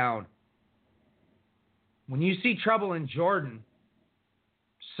break it down. When you see trouble in Jordan,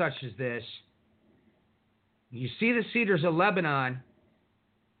 such as this. You see the cedars of Lebanon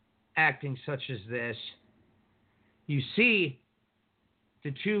acting such as this. You see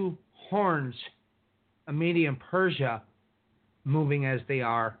the two horns of Media and Persia moving as they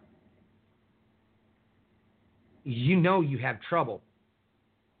are. You know you have trouble.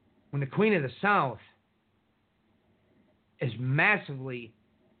 When the Queen of the South is massively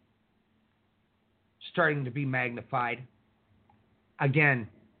starting to be magnified, again,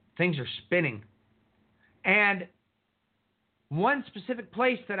 things are spinning. And one specific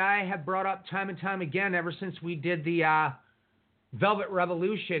place that I have brought up time and time again ever since we did the Velvet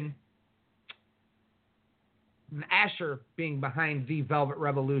Revolution, and Asher being behind the Velvet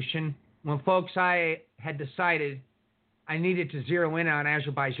Revolution, well, folks, I had decided I needed to zero in on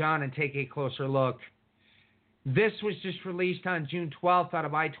Azerbaijan and take a closer look. This was just released on June 12th out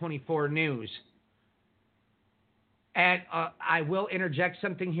of I-24 News. And I will interject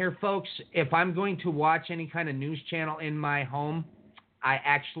something here, folks. If I'm going to watch any kind of news channel in my home, I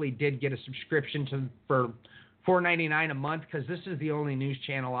actually did get a subscription for $4.99 a month, because this is the only news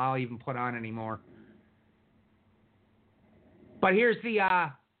channel I'll even put on anymore. But here's the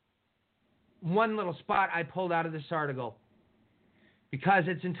one little spot I pulled out of this article, because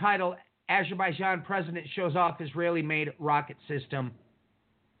it's entitled, Azerbaijan President Shows Off Israeli-Made Rocket System.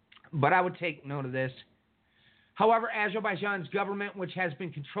 But I would take note of this. However, Azerbaijan's government, which has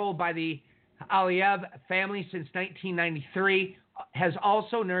been controlled by the Aliyev family since 1993, has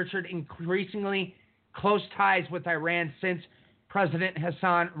also nurtured increasingly close ties with Iran since President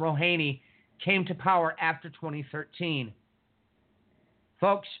Hassan Rouhani came to power after 2013.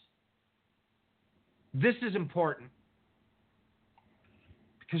 Folks, this is important,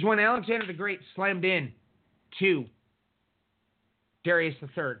 because when Alexander the Great slammed in to Darius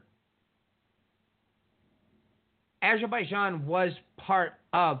III, Azerbaijan was part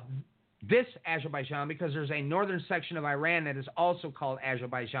of this Azerbaijan, because there's a northern section of Iran that is also called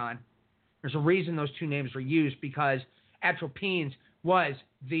Azerbaijan. There's a reason those two names were used, because Atropines was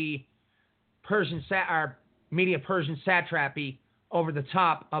the Media-Persian satrapy over the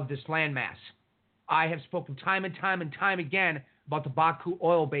top of this landmass. I have spoken time and time again about the Baku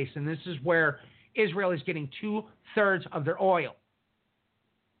oil basin. This is where Israel is getting 2/3 of their oil.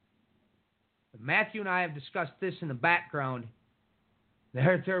 Matthew and I have discussed this in the background.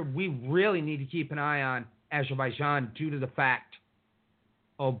 We really need to keep an eye on Azerbaijan due to the fact,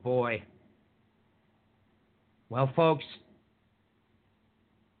 oh boy. Well, folks,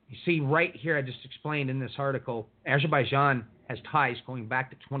 you see right here, I just explained in this article, Azerbaijan has ties going back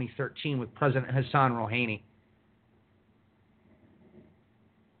to 2013 with President Hassan Rouhani.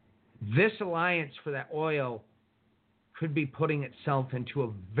 This alliance for that oil could be putting itself into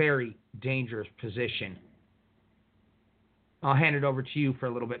a very dangerous position. I'll hand it over to you for a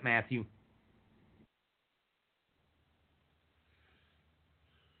little bit, Matthew.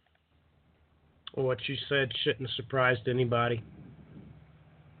 Well, what you said shouldn't have surprised anybody.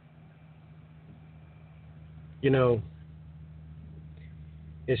 You know,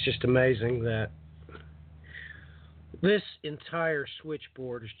 it's just amazing that this entire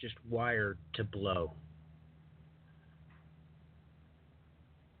switchboard is just wired to blow.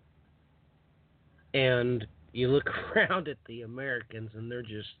 And you look around at the Americans and they're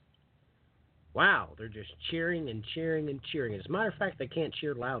just, wow, they're just cheering and cheering and cheering. As a matter of fact, they can't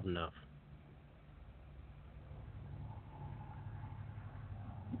cheer loud enough.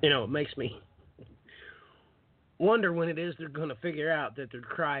 You know, it makes me wonder when it is they're going to figure out that their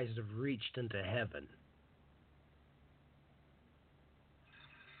cries have reached into heaven.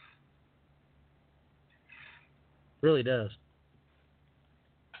 Really does.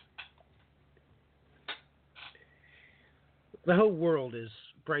 The whole world is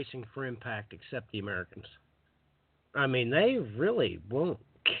bracing for impact except the Americans. I mean, they really won't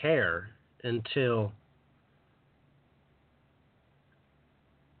care until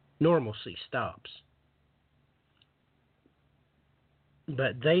normalcy stops.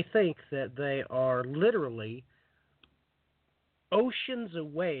 But they think that they are literally oceans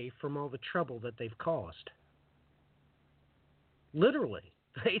away from all the trouble that they've caused. Literally.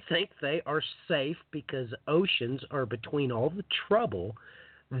 They think they are safe because oceans are between all the trouble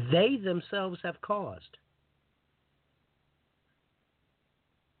they themselves have caused.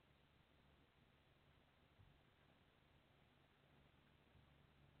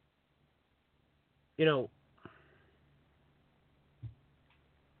 You know,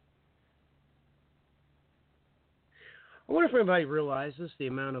 I wonder if anybody realizes the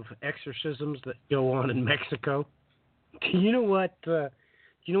amount of exorcisms that go on in Mexico. Do you know what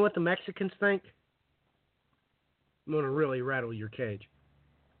the Mexicans think? I'm going to really rattle your cage.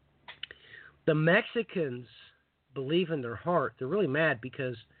 The Mexicans believe in their heart they're really mad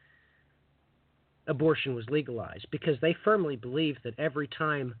because abortion was legalized, because they firmly believe that every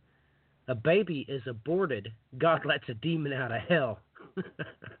time a baby is aborted, God lets a demon out of hell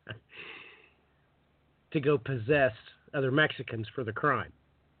to go possess other Mexicans for the crime.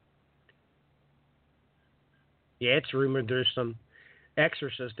 Yeah, it's rumored there's some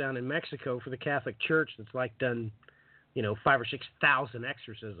exorcist down in Mexico for the Catholic Church that's like done, 5,000 or 6,000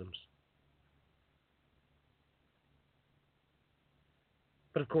 exorcisms.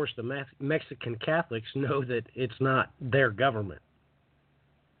 But of course, the Mexican Catholics know that it's not their government.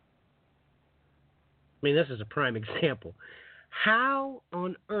 I mean, this is a prime example. How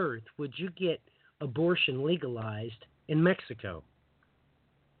on earth would you get abortion legalized in Mexico?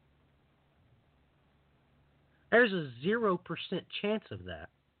 There's a 0% chance of that.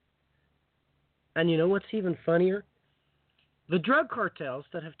 And you know what's even funnier? The drug cartels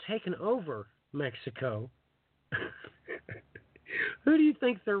that have taken over Mexico, who do you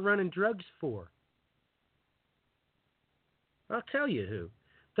think they're running drugs for? I'll tell you who.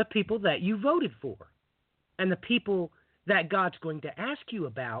 The people that you voted for. And the people that God's going to ask you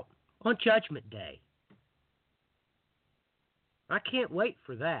about on Judgment Day. I can't wait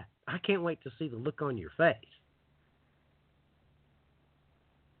for that. I can't wait to see the look on your face.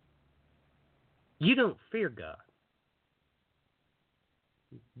 You don't fear God,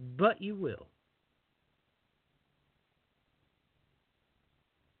 but you will.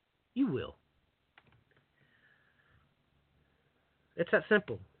 You will. It's that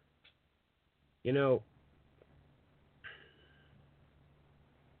simple.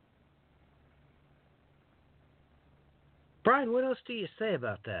 Brian, what else do you say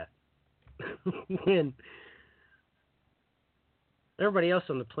about that? When everybody else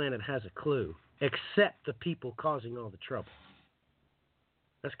on the planet has a clue, except the people causing all the trouble.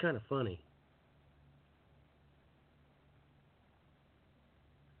 That's kind of funny.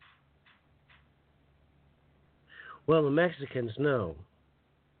 Well, the Mexicans know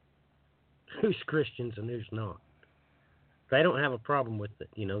who's Christians and who's not. They don't have a problem with it.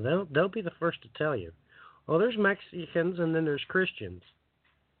 They'll be the first to tell you. Oh, there's Mexicans and then there's Christians.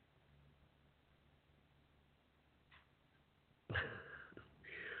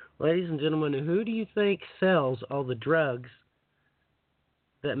 Ladies and gentlemen, who do you think sells all the drugs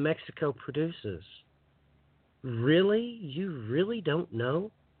that Mexico produces? Really? You really don't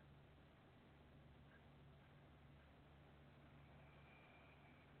know?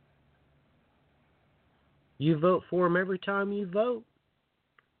 You vote for them every time you vote.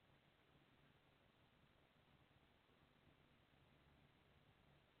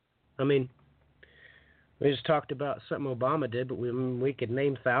 I mean, we just talked about something Obama did, but we could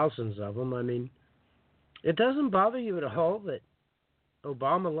name thousands of them. I mean, it doesn't bother you at all that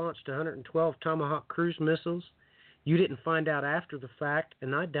Obama launched 112 Tomahawk cruise missiles. You didn't find out after the fact,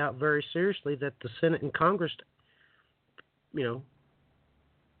 and I doubt very seriously that the Senate and Congress, they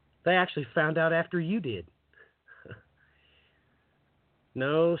actually found out after you did.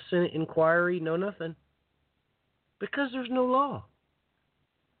 No Senate inquiry, no nothing. Because there's no law.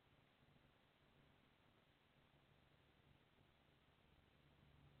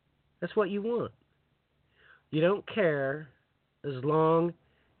 That's what you want. You don't care as long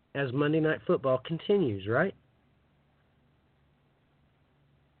as Monday Night Football continues, right?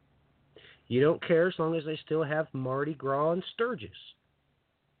 You don't care as long as they still have Mardi Gras and Sturgis.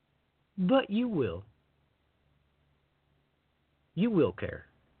 But you will. You will care.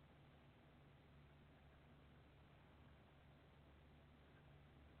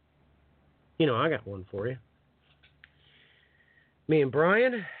 I got one for you. Me and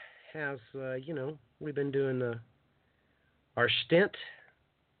Brian have, we've been doing our stint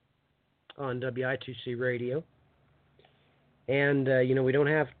on WI2C radio. And, we don't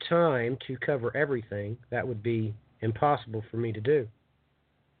have time to cover everything. That would be impossible for me to do.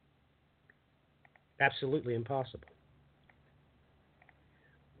 Absolutely impossible.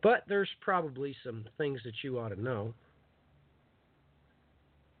 But there's probably some things that you ought to know.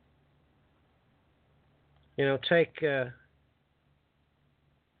 Take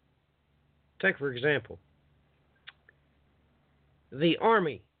for example, the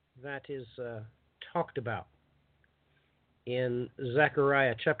army that is talked about in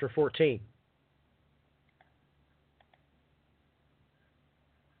Zechariah chapter 14.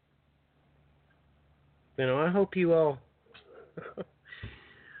 I hope you all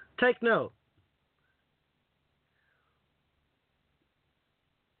take note.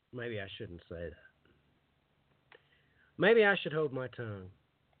 Maybe I shouldn't say that. Maybe I should hold my tongue.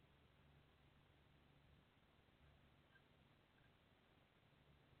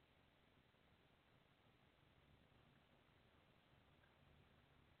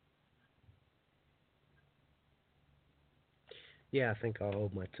 Yeah, I think I'll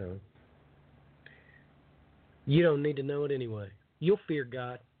hold my tongue. You don't need to know it anyway. You'll fear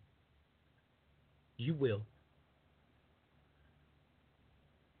God. You will.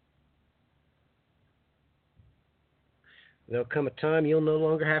 There'll come a time you'll no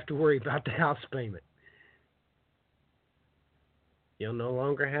longer have to worry about the house payment. You'll no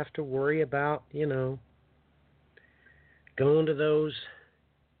longer have to worry about, going to those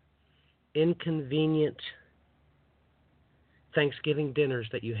inconvenient Thanksgiving dinners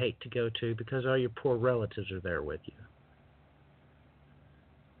that you hate to go to because all your poor relatives are there with you.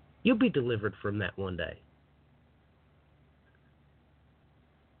 You'll be delivered from that one day.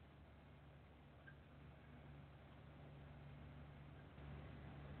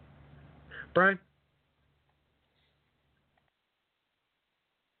 Brian?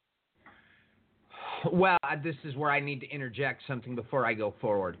 Well, this is where I need to interject something before I go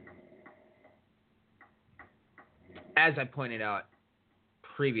forward. As I pointed out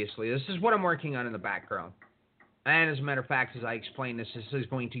previously, this is what I'm working on in the background. And as a matter of fact, as I explain this is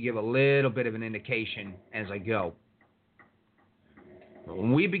going to give a little bit of an indication as I go.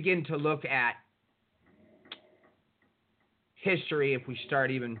 When we begin to look at history, if we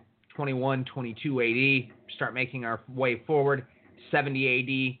start even 21, 22 AD, start making our way forward,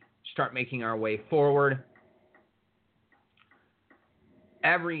 70 AD, start making our way forward.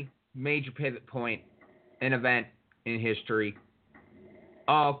 Every major pivot point, an event in history,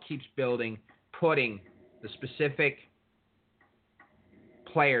 all keeps building, putting the specific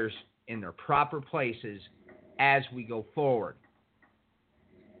players in their proper places as we go forward.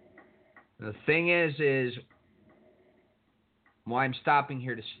 The thing is why I'm stopping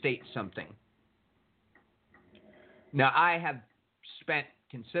here to state something. Now, I have spent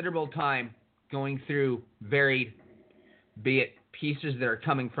considerable time going through varied, be it pieces that are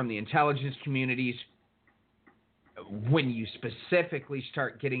coming from the intelligence communities. When you specifically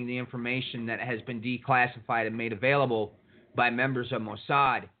start getting the information that has been declassified and made available by members of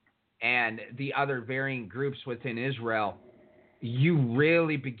Mossad and the other varying groups within Israel, you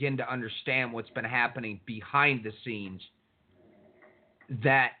really begin to understand what's been happening behind the scenes,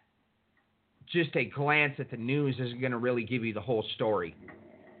 that just a glance at the news isn't going to really give you the whole story.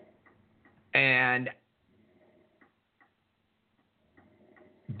 And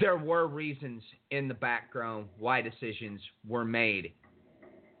there were reasons in the background why decisions were made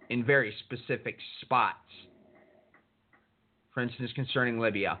in very specific spots. For instance, concerning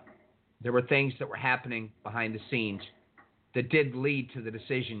Libya, there were things that were happening behind the scenes that did lead to the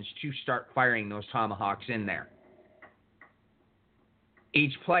decisions to start firing those tomahawks in there.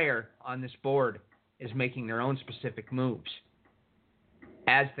 Each player on this board is making their own specific moves,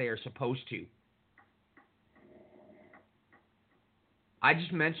 as they are supposed to. I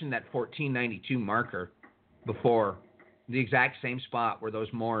just mentioned that 1492 marker before, the exact same spot where those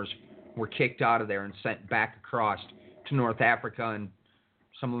Moors were kicked out of there and sent back across to North Africa, and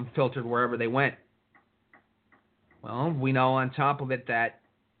some of them filtered wherever they went. Well, we know on top of it that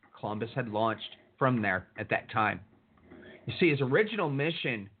Columbus had launched from there at that time. You see, his original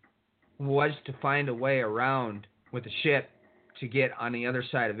mission was to find a way around with a ship to get on the other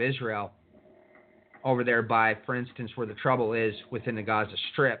side of Israel, over there by, for instance, where the trouble is within the Gaza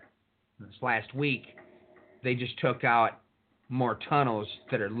Strip. This last week, they just took out more tunnels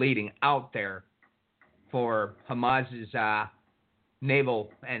that are leading out there for Hamas's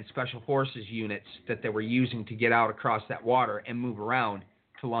naval and special forces units that they were using to get out across that water and move around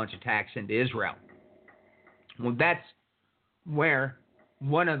to launch attacks into Israel. Well, that's where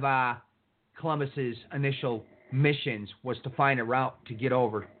one of Columbus's initial missions was to find a route to get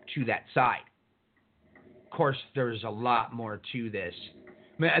over to that side. Of course, there's a lot more to this.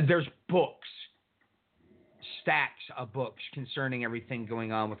 I mean, there's books, stacks of books concerning everything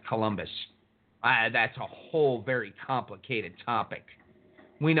going on with Columbus. That's a whole very complicated topic.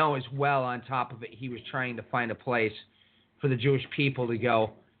 We know as well, on top of it, he was trying to find a place for the Jewish people to go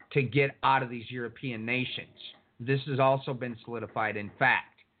to get out of these European nations. This has also been solidified in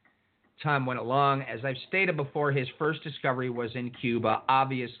fact. Time went along. As I've stated before, his first discovery was in Cuba.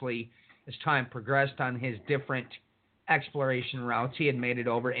 Obviously, as time progressed on his different exploration routes, he had made it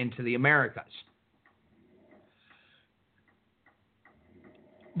over into the Americas.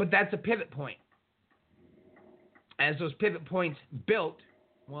 But that's a pivot point. As those pivot points built,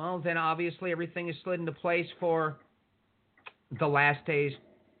 well, then obviously everything is slid into place for the last days,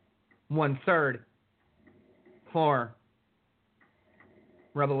 1/3 for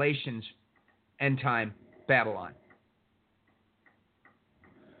Revelations, End Time, Babylon.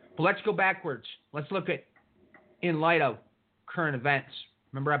 But let's go backwards. Let's look at, in light of current events.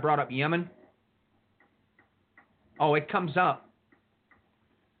 Remember I brought up Yemen? Oh, it comes up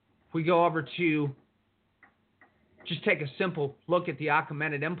if we go over to just take a simple look at the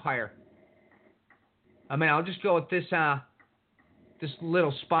Achaemenid Empire. I mean, I'll just go with this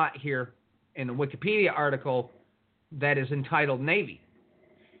little spot here in the Wikipedia article that is entitled Navy.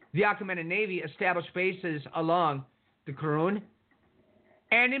 The Achaemenid Navy established bases along the Karun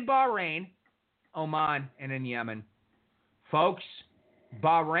and in Bahrain, Oman, and in Yemen. Folks,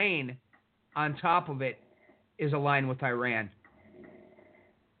 Bahrain, on top of it, is aligned with Iran.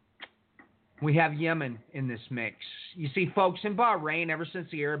 We have Yemen in this mix. You see, folks, in Bahrain, ever since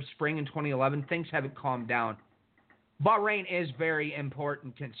the Arab Spring in 2011, things haven't calmed down. Bahrain is very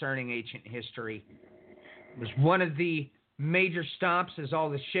important concerning ancient history. It was one of the major stops as all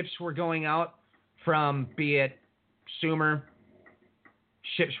the ships were going out from, be it Sumer,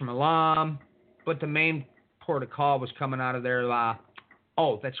 ships from Elam, but the main port of call was coming out of there.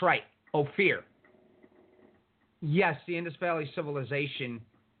 That's right, Ophir. Yes, the Indus Valley Civilization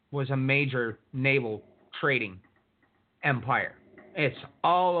was a major naval trading empire. It's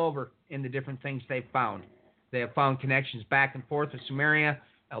all over in the different things they've found. They have found connections back and forth with Sumeria,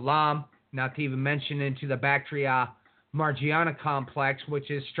 Elam, not to even mention into the Bactria Margiana complex, which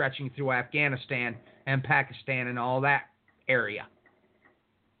is stretching through Afghanistan and Pakistan and all that area.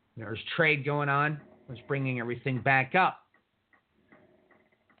 There's trade going on. It's bringing everything back up.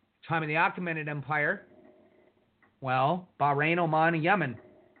 Time of the Achaemenid Empire, well, Bahrain, Oman, and Yemen.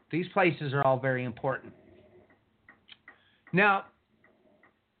 These places are all very important. Now,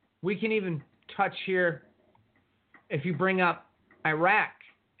 we can even touch here if you bring up Iraq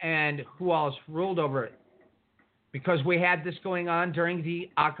and who else ruled over it. Because we had this going on during the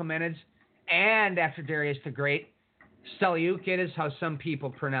Achaemenids and after Darius the Great. Seleucid is how some people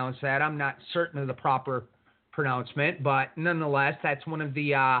pronounce that. I'm not certain of the proper pronouncement, but nonetheless, that's one of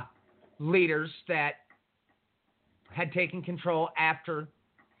the leaders that had taken control after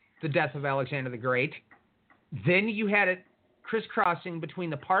the death of Alexander the Great. Then you had it crisscrossing between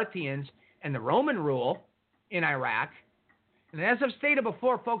the Parthians and the Roman rule in Iraq. And as I've stated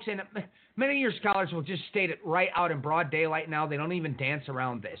before, folks, and many of your scholars will just state it right out in broad daylight now. They don't even dance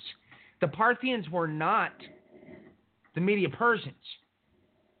around this. The Parthians were not the Medo-Persians.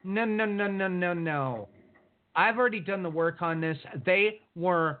 No. I've already done the work on this. They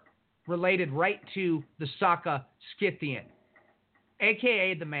were related right to the Saka Scythian,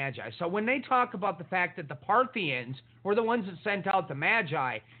 a.k.a. the Magi. So when they talk about the fact that the Parthians were the ones that sent out the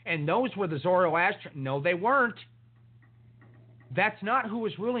Magi, and those were the Zoroastrians, no, they weren't. That's not who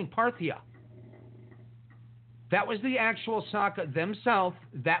was ruling Parthia. That was the actual Saka themselves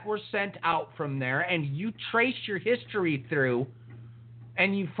that were sent out from there, and you trace your history through,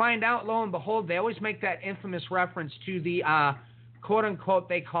 and you find out, lo and behold, they always make that infamous reference to the, quote-unquote,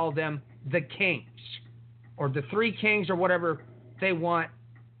 they call them the kings, or the three kings, or whatever they want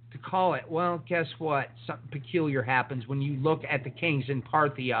to call it. Well, guess what? Something peculiar happens when you look at the kings in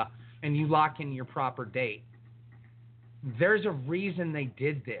Parthia, and you lock in your proper date. There's a reason they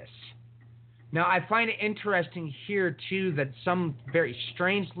did this. Now, I find it interesting here, too, that some very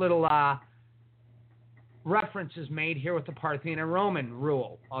strange little references made here with the Parthian and Roman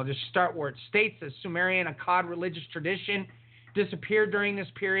rule. I'll just start where it states the Sumerian Akkad religious tradition disappeared during this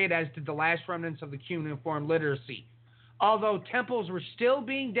period, as did the last remnants of the cuneiform literacy. Although temples were still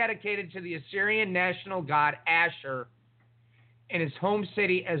being dedicated to the Assyrian national god Ashur in his home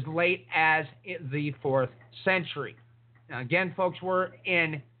city as late as the 4th century. Now, again, folks, we're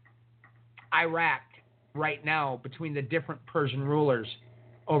in Iraq right now between the different Persian rulers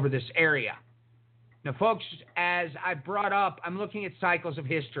over this area. Now, folks, as I brought up, I'm looking at cycles of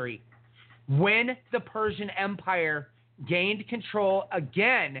history. When the Persian Empire gained control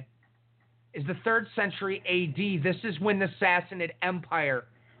again is the 3rd century AD. This is when the Sassanid Empire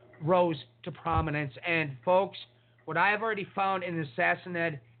rose to prominence. And, folks, what I have already found in the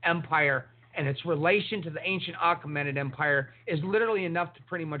Sassanid Empire and its relation to the ancient Achaemenid Empire is literally enough to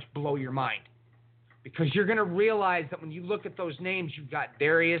pretty much blow your mind. Because you're going to realize that when you look at those names, you've got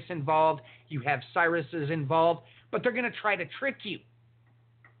Darius involved, you have Cyrus's involved, but they're going to try to trick you.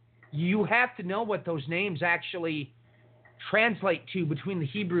 You have to know what those names actually translate to between the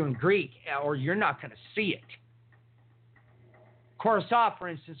Hebrew and Greek, or you're not going to see it. Khorasan, for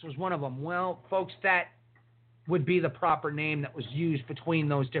instance, was one of them. Well, folks, that would be the proper name that was used between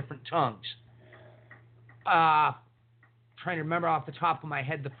those different tongues. Trying to remember off the top of my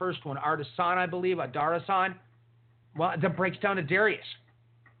head the first one, Artisan, I believe, Darasan. Well, that breaks down to Darius.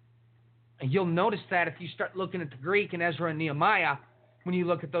 And you'll notice that if you start looking at the Greek and Ezra and Nehemiah, when you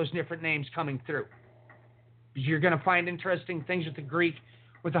look at those different names coming through. You're going to find interesting things with the Greek,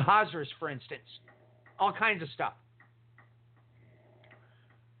 with the Hazaras, for instance. All kinds of stuff.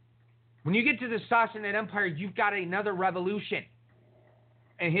 When you get to the Sassanid Empire, you've got another revolution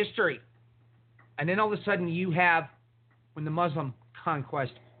in history. And then all of a sudden you have when the Muslim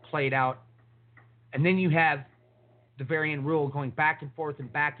conquest played out. And then you have the Varian rule going back and forth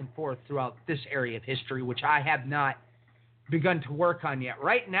throughout this area of history, which I have not begun to work on yet.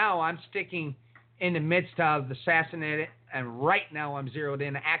 Right now, I'm sticking in the midst of the Sassanid, and right now I'm zeroed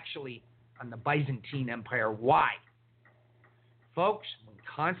in actually on the Byzantine Empire. Why? Folks, when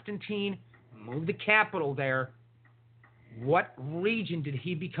Constantine moved the capital there, what region did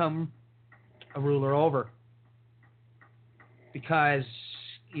he become a ruler over? Because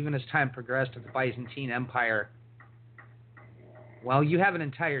even as time progressed with the Byzantine Empire, well, you have an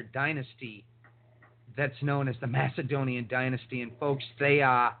entire dynasty that's known as the Macedonian dynasty, and folks, they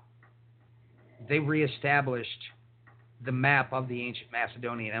reestablished the map of the ancient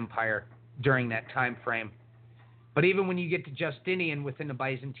Macedonian Empire during that time frame. But even when you get to Justinian within the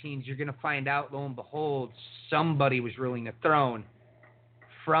Byzantines, you're going to find out, lo and behold, somebody was ruling the throne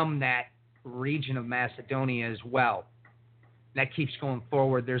from that region of Macedonia as well. That keeps going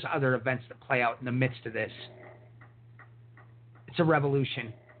forward. There's other events that play out in the midst of this. It's a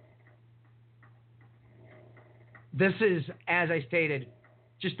revolution. This is, as I stated,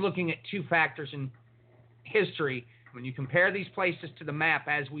 just looking at two factors in history. When you compare these places to the map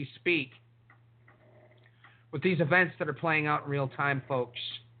as we speak, with these events that are playing out in real time, folks,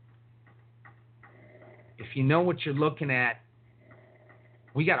 if you know what you're looking at,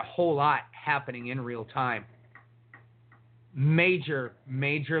 we got a whole lot happening in real time. Major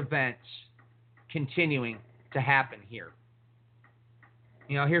events continuing to happen here.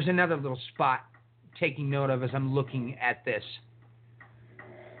 You know, here's another little spot taking note of as I'm looking at this.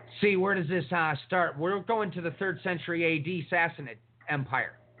 See, where does this start? We're going to the 3rd century A.D. Sassanid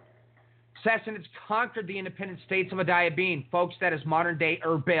Empire. Sassanids conquered the independent states of Adiabene. Folks, that is modern-day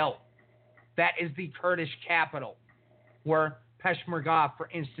Erbil. That is the Kurdish capital, where Peshmerga, for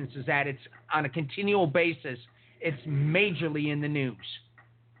instance, is at. It's on a continual basis. It's majorly in the news.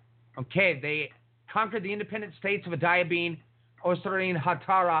 Okay, they conquered the independent states of Adiabene, Osirene,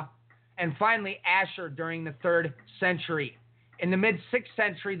 Hatara, and finally Ashur during the 3rd century. In the mid-6th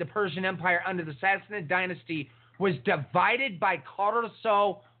century, the Persian Empire under the Sassanid dynasty was divided by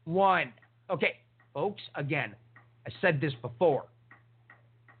Khosrow I. Okay, folks, again, I said this before.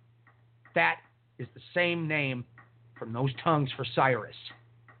 That is the same name from those tongues for Cyrus.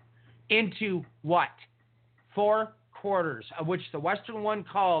 Into what? 4 quarters, of which the western one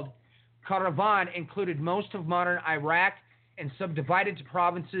called Karavan included most of modern Iraq and subdivided to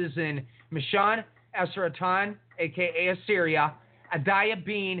provinces in Mishan, Asratan, a.k.a. Assyria,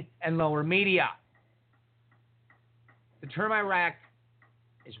 Adiabene, and Lower Media. The term Iraq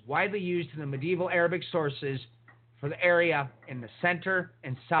is widely used in the medieval Arabic sources for the area in the center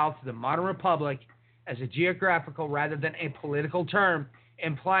and south of the modern republic as a geographical rather than a political term,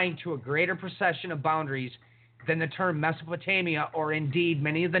 implying to a greater procession of boundaries than the term Mesopotamia or indeed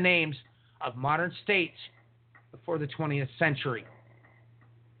many of the names of modern states before the 20th century.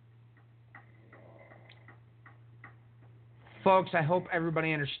 Folks, I hope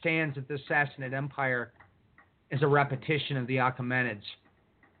everybody understands that this Sassanid Empire is a repetition of the Achaemenids.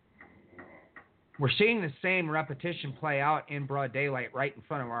 We're seeing the same repetition play out in broad daylight right in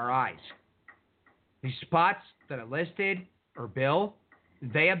front of our eyes. These spots that are listed, Erbil,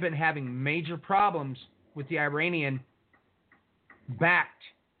 they have been having major problems with the Iranian-backed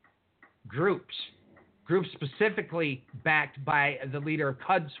groups specifically backed by the leader of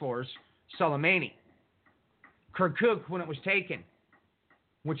Quds Force, Soleimani. Kirkuk, when it was taken,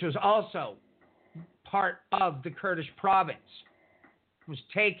 which was also part of the Kurdish province, was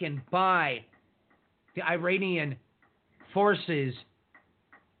taken by the Iranian forces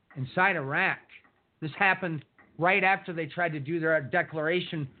inside Iraq. This happened right after they tried to do their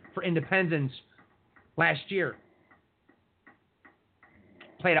declaration for independence last year.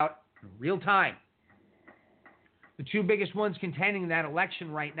 Played out in real time. The two biggest ones contending that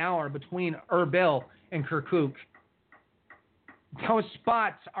election right now are between Erbil and Kirkuk. Those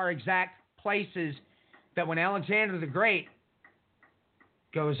spots are exact places that when Alexander the Great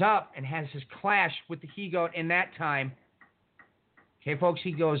goes up and has his clash with the he-goat in that time, okay, folks,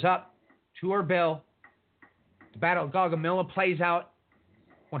 he goes up to Erbil. The Battle of Gaugamela plays out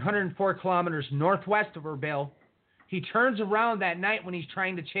 104 kilometers northwest of Erbil. He turns around that night when he's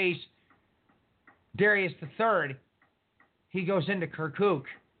trying to chase Darius III. He goes into Kirkuk.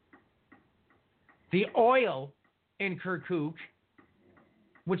 The oil in Kirkuk,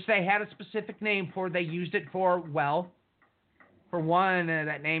 which they had a specific name for, they used it for, well, for one,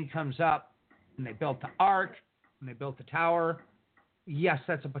 that name comes up when they built the Ark, when they built the tower, Yes,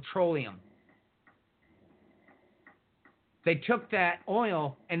 that's a petroleum. They took that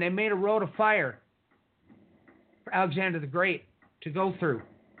oil and they made a road of fire for Alexander the Great to go through.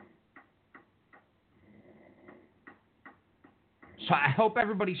 So I hope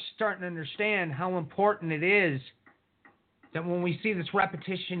everybody's starting to understand how important it is that when we see this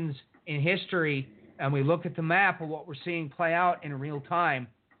repetitions in history and we look at the map of what we're seeing play out in real time,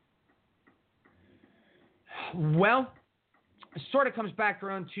 well, it sort of comes back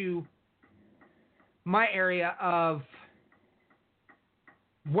around to my area of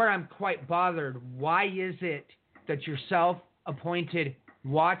where I'm quite bothered. Why is it that your self-appointed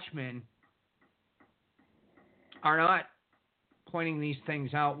watchmen are not pointing these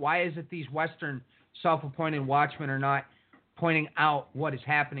things out? Why is it these Western self-appointed watchmen are not pointing out what is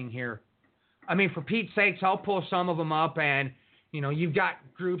happening here? I mean, for Pete's sakes, I'll pull some of them up, and you've got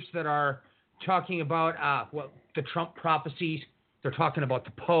groups that are talking about the Trump prophecies. They're talking about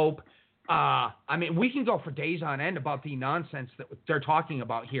the Pope. I mean, we can go for days on end about the nonsense that they're talking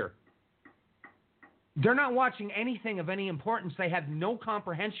about here. They're not watching anything of any importance. They have no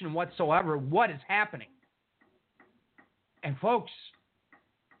comprehension whatsoever what is happening. And folks,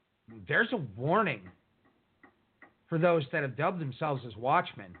 there's a warning for those that have dubbed themselves as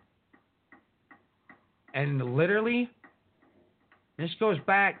watchmen. And literally, this goes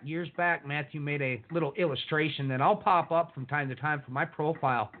back, years back, Matthew made a little illustration that I'll pop up from time to time for my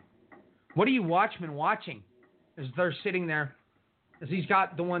profile. What are you watchmen watching as they're sitting there, as he's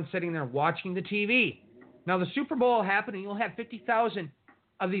got the one sitting there watching the TV? Now, the Super Bowl will happen, and you'll have 50,000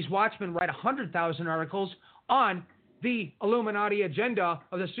 of these watchmen write 100,000 articles on the Illuminati agenda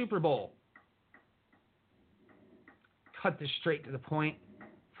of the Super Bowl. Cut this straight to the point.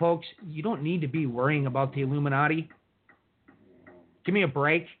 Folks, you don't need to be worrying about the Illuminati. Give me a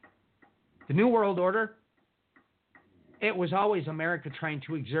break. The New World Order, it was always America trying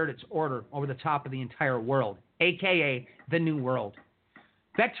to exert its order over the top of the entire world, a.k.a. the New World.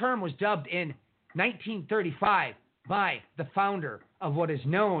 That term was dubbed in 1935 by the founder of what is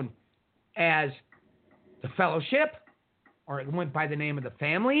known as the Fellowship, or it went by the name of the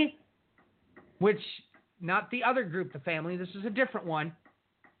Family, which, not the other group, the Family, this is a different one.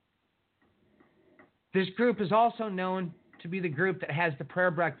 This group is also known to be the group that has the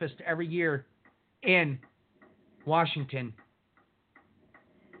prayer breakfast every year in Washington.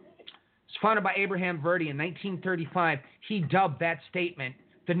 It's founded by Abraham Verdi in 1935. He dubbed that statement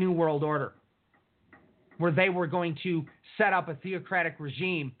the New World Order, where they were going to set up a theocratic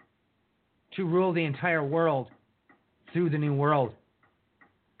regime to rule the entire world through the New World.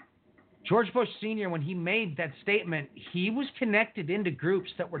 George Bush Sr., when he made that statement, he was connected into groups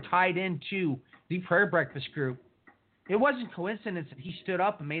that were tied into the prayer breakfast group. It wasn't coincidence that he stood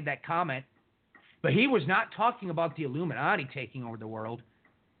up and made that comment, but he was not talking about the Illuminati taking over the world.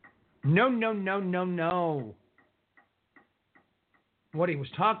 No, no, no, no, no. What he was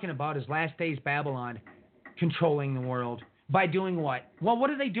talking about is last days Babylon controlling the world. By doing what? Well, what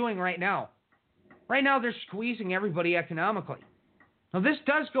are they doing right now? Right now, they're squeezing everybody economically. Now, this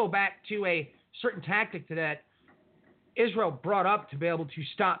does go back to a certain tactic that Israel brought up to be able to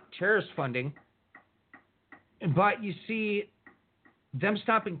stop terrorist funding. But you see, them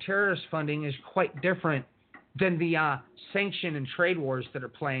stopping terrorist funding is quite different than the sanction and trade wars that are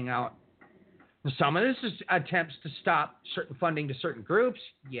playing out. Now, some of this is attempts to stop certain funding to certain groups,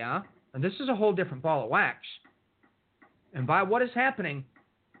 yeah. And this is a whole different ball of wax. And by what is happening,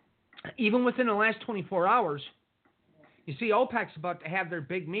 even within the last 24 hours, you see OPEC's about to have their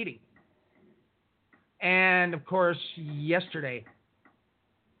big meeting. And, of course, yesterday,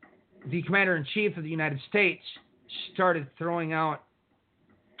 the Commander-in-Chief of the United States started throwing out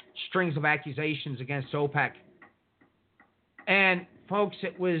strings of accusations against OPEC. And, folks,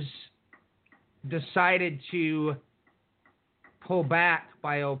 it was decided to pull back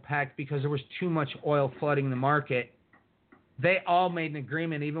by OPEC because there was too much oil flooding the market. They all made an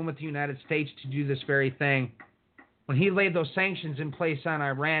agreement, even with the United States, to do this very thing. When he laid those sanctions in place on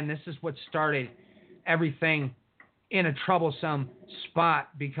Iran, this is what started everything in a troublesome spot,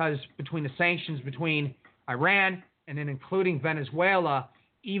 because between the sanctions between Iran and then including Venezuela,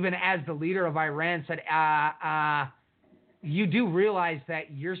 even as the leader of Iran said, you do realize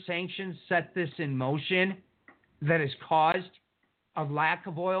that your sanctions set this in motion that has caused a lack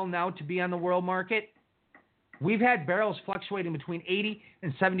of oil now to be on the world market? We've had barrels fluctuating between $80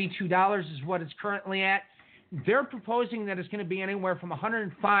 and $72 is what it's currently at. They're proposing that it's going to be anywhere from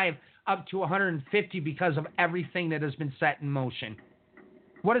 105 up to 150 because of everything that has been set in motion.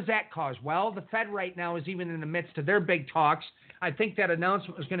 What does that cause? Well, the Fed right now is even in the midst of their big talks. I think that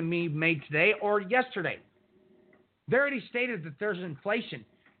announcement was going to be made today or yesterday. They already stated that there's inflation.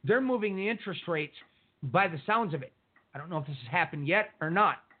 They're moving the interest rates by the sounds of it. I don't know if this has happened yet or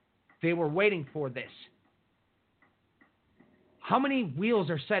not. They were waiting for this. How many wheels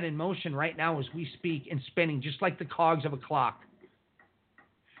are set in motion right now as we speak and spinning just like the cogs of a clock?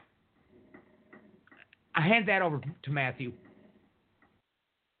 I hand that over to Matthew.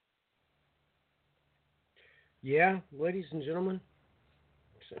 Yeah, ladies and gentlemen.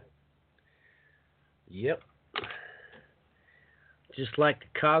 Yep. Just like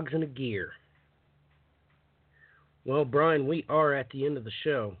the cogs in a gear. Well, Brian, we are at the end of the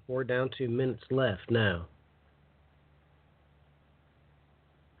show. We're down to minutes left now.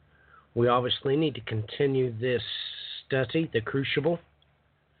 We obviously need to continue this study, the Crucible.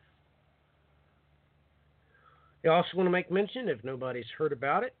 I also want to make mention, if nobody's heard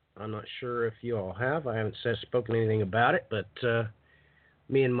about it, I'm not sure if you all have. I haven't spoken anything about it, but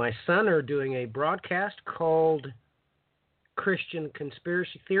me and my son are doing a broadcast called Christian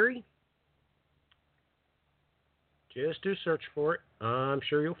Conspiracy Theory. Just do search for it. I'm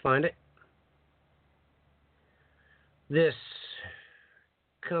sure you'll find it. This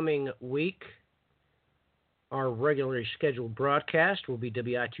coming week, our regularly scheduled broadcast will be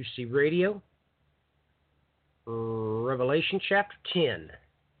WI2C Radio, Revelation chapter 10.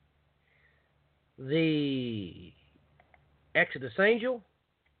 The Exodus Angel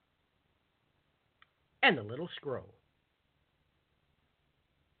and the Little Scroll.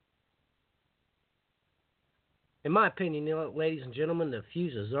 In my opinion, ladies and gentlemen, the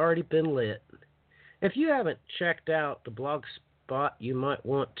fuse has already been lit. If you haven't checked out the blog spot, you might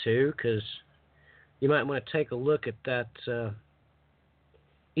want to, because you might want to take a look at that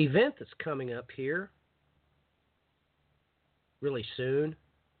event that's coming up here really soon.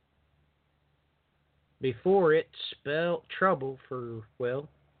 Before it spelled trouble for, well,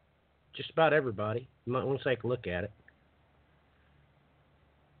 just about everybody. You might want to take a look at it.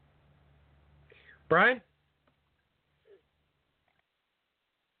 Brian?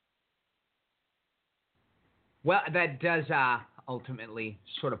 Well, that does ultimately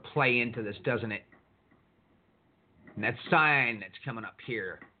sort of play into this, doesn't it? And that sign that's coming up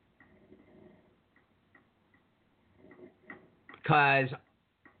here. Because,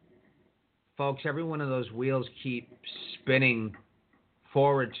 folks, every one of those wheels keep spinning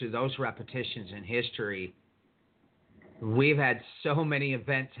forward to those repetitions in history. We've had so many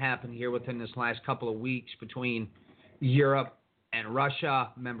events happen here within this last couple of weeks between Europe and Russia,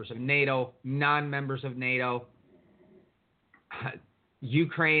 members of NATO, non-members of NATO.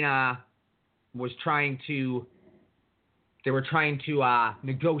 Ukraine were trying to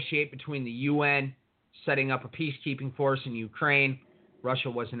negotiate between the UN, setting up a peacekeeping force in Ukraine. Russia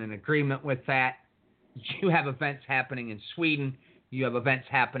wasn't in agreement with that. You have events happening in Sweden. You have events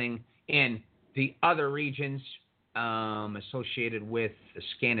happening in the other regions associated with the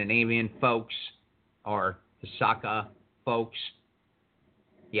Scandinavian folks or the Saka folks.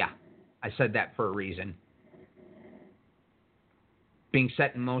 Yeah, I said that for a reason. Being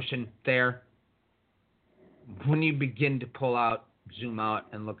set in motion there. When you begin to zoom out,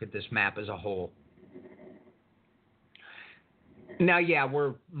 and look at this map as a whole. Now, yeah,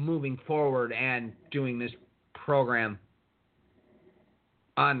 we're moving forward and doing this program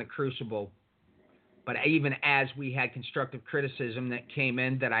on the Crucible. But even as we had constructive criticism that came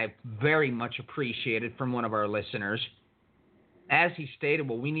in that I very much appreciated from one of our listeners, as he stated,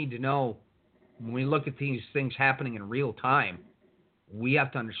 well, we need to know, when we look at these things happening in real time, we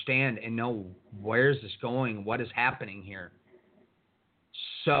have to understand and know where is this going, what is happening here.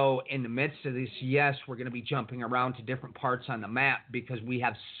 So in the midst of this, yes, we're going to be jumping around to different parts on the map because we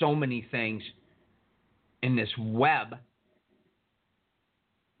have so many things in this web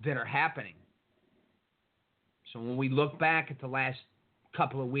that are happening. So when we look back at the last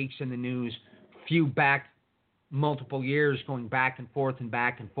couple of weeks in the news, multiple years going back and forth,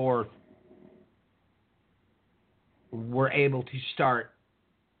 we're able to start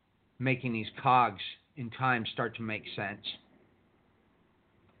making these cogs in time start to make sense.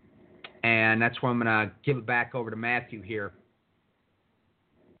 And that's where I'm going to give it back over to Matthew here.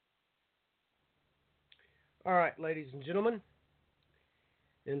 All right, ladies and gentlemen.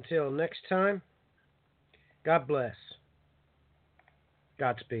 Until next time, God bless.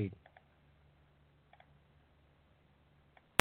 Godspeed.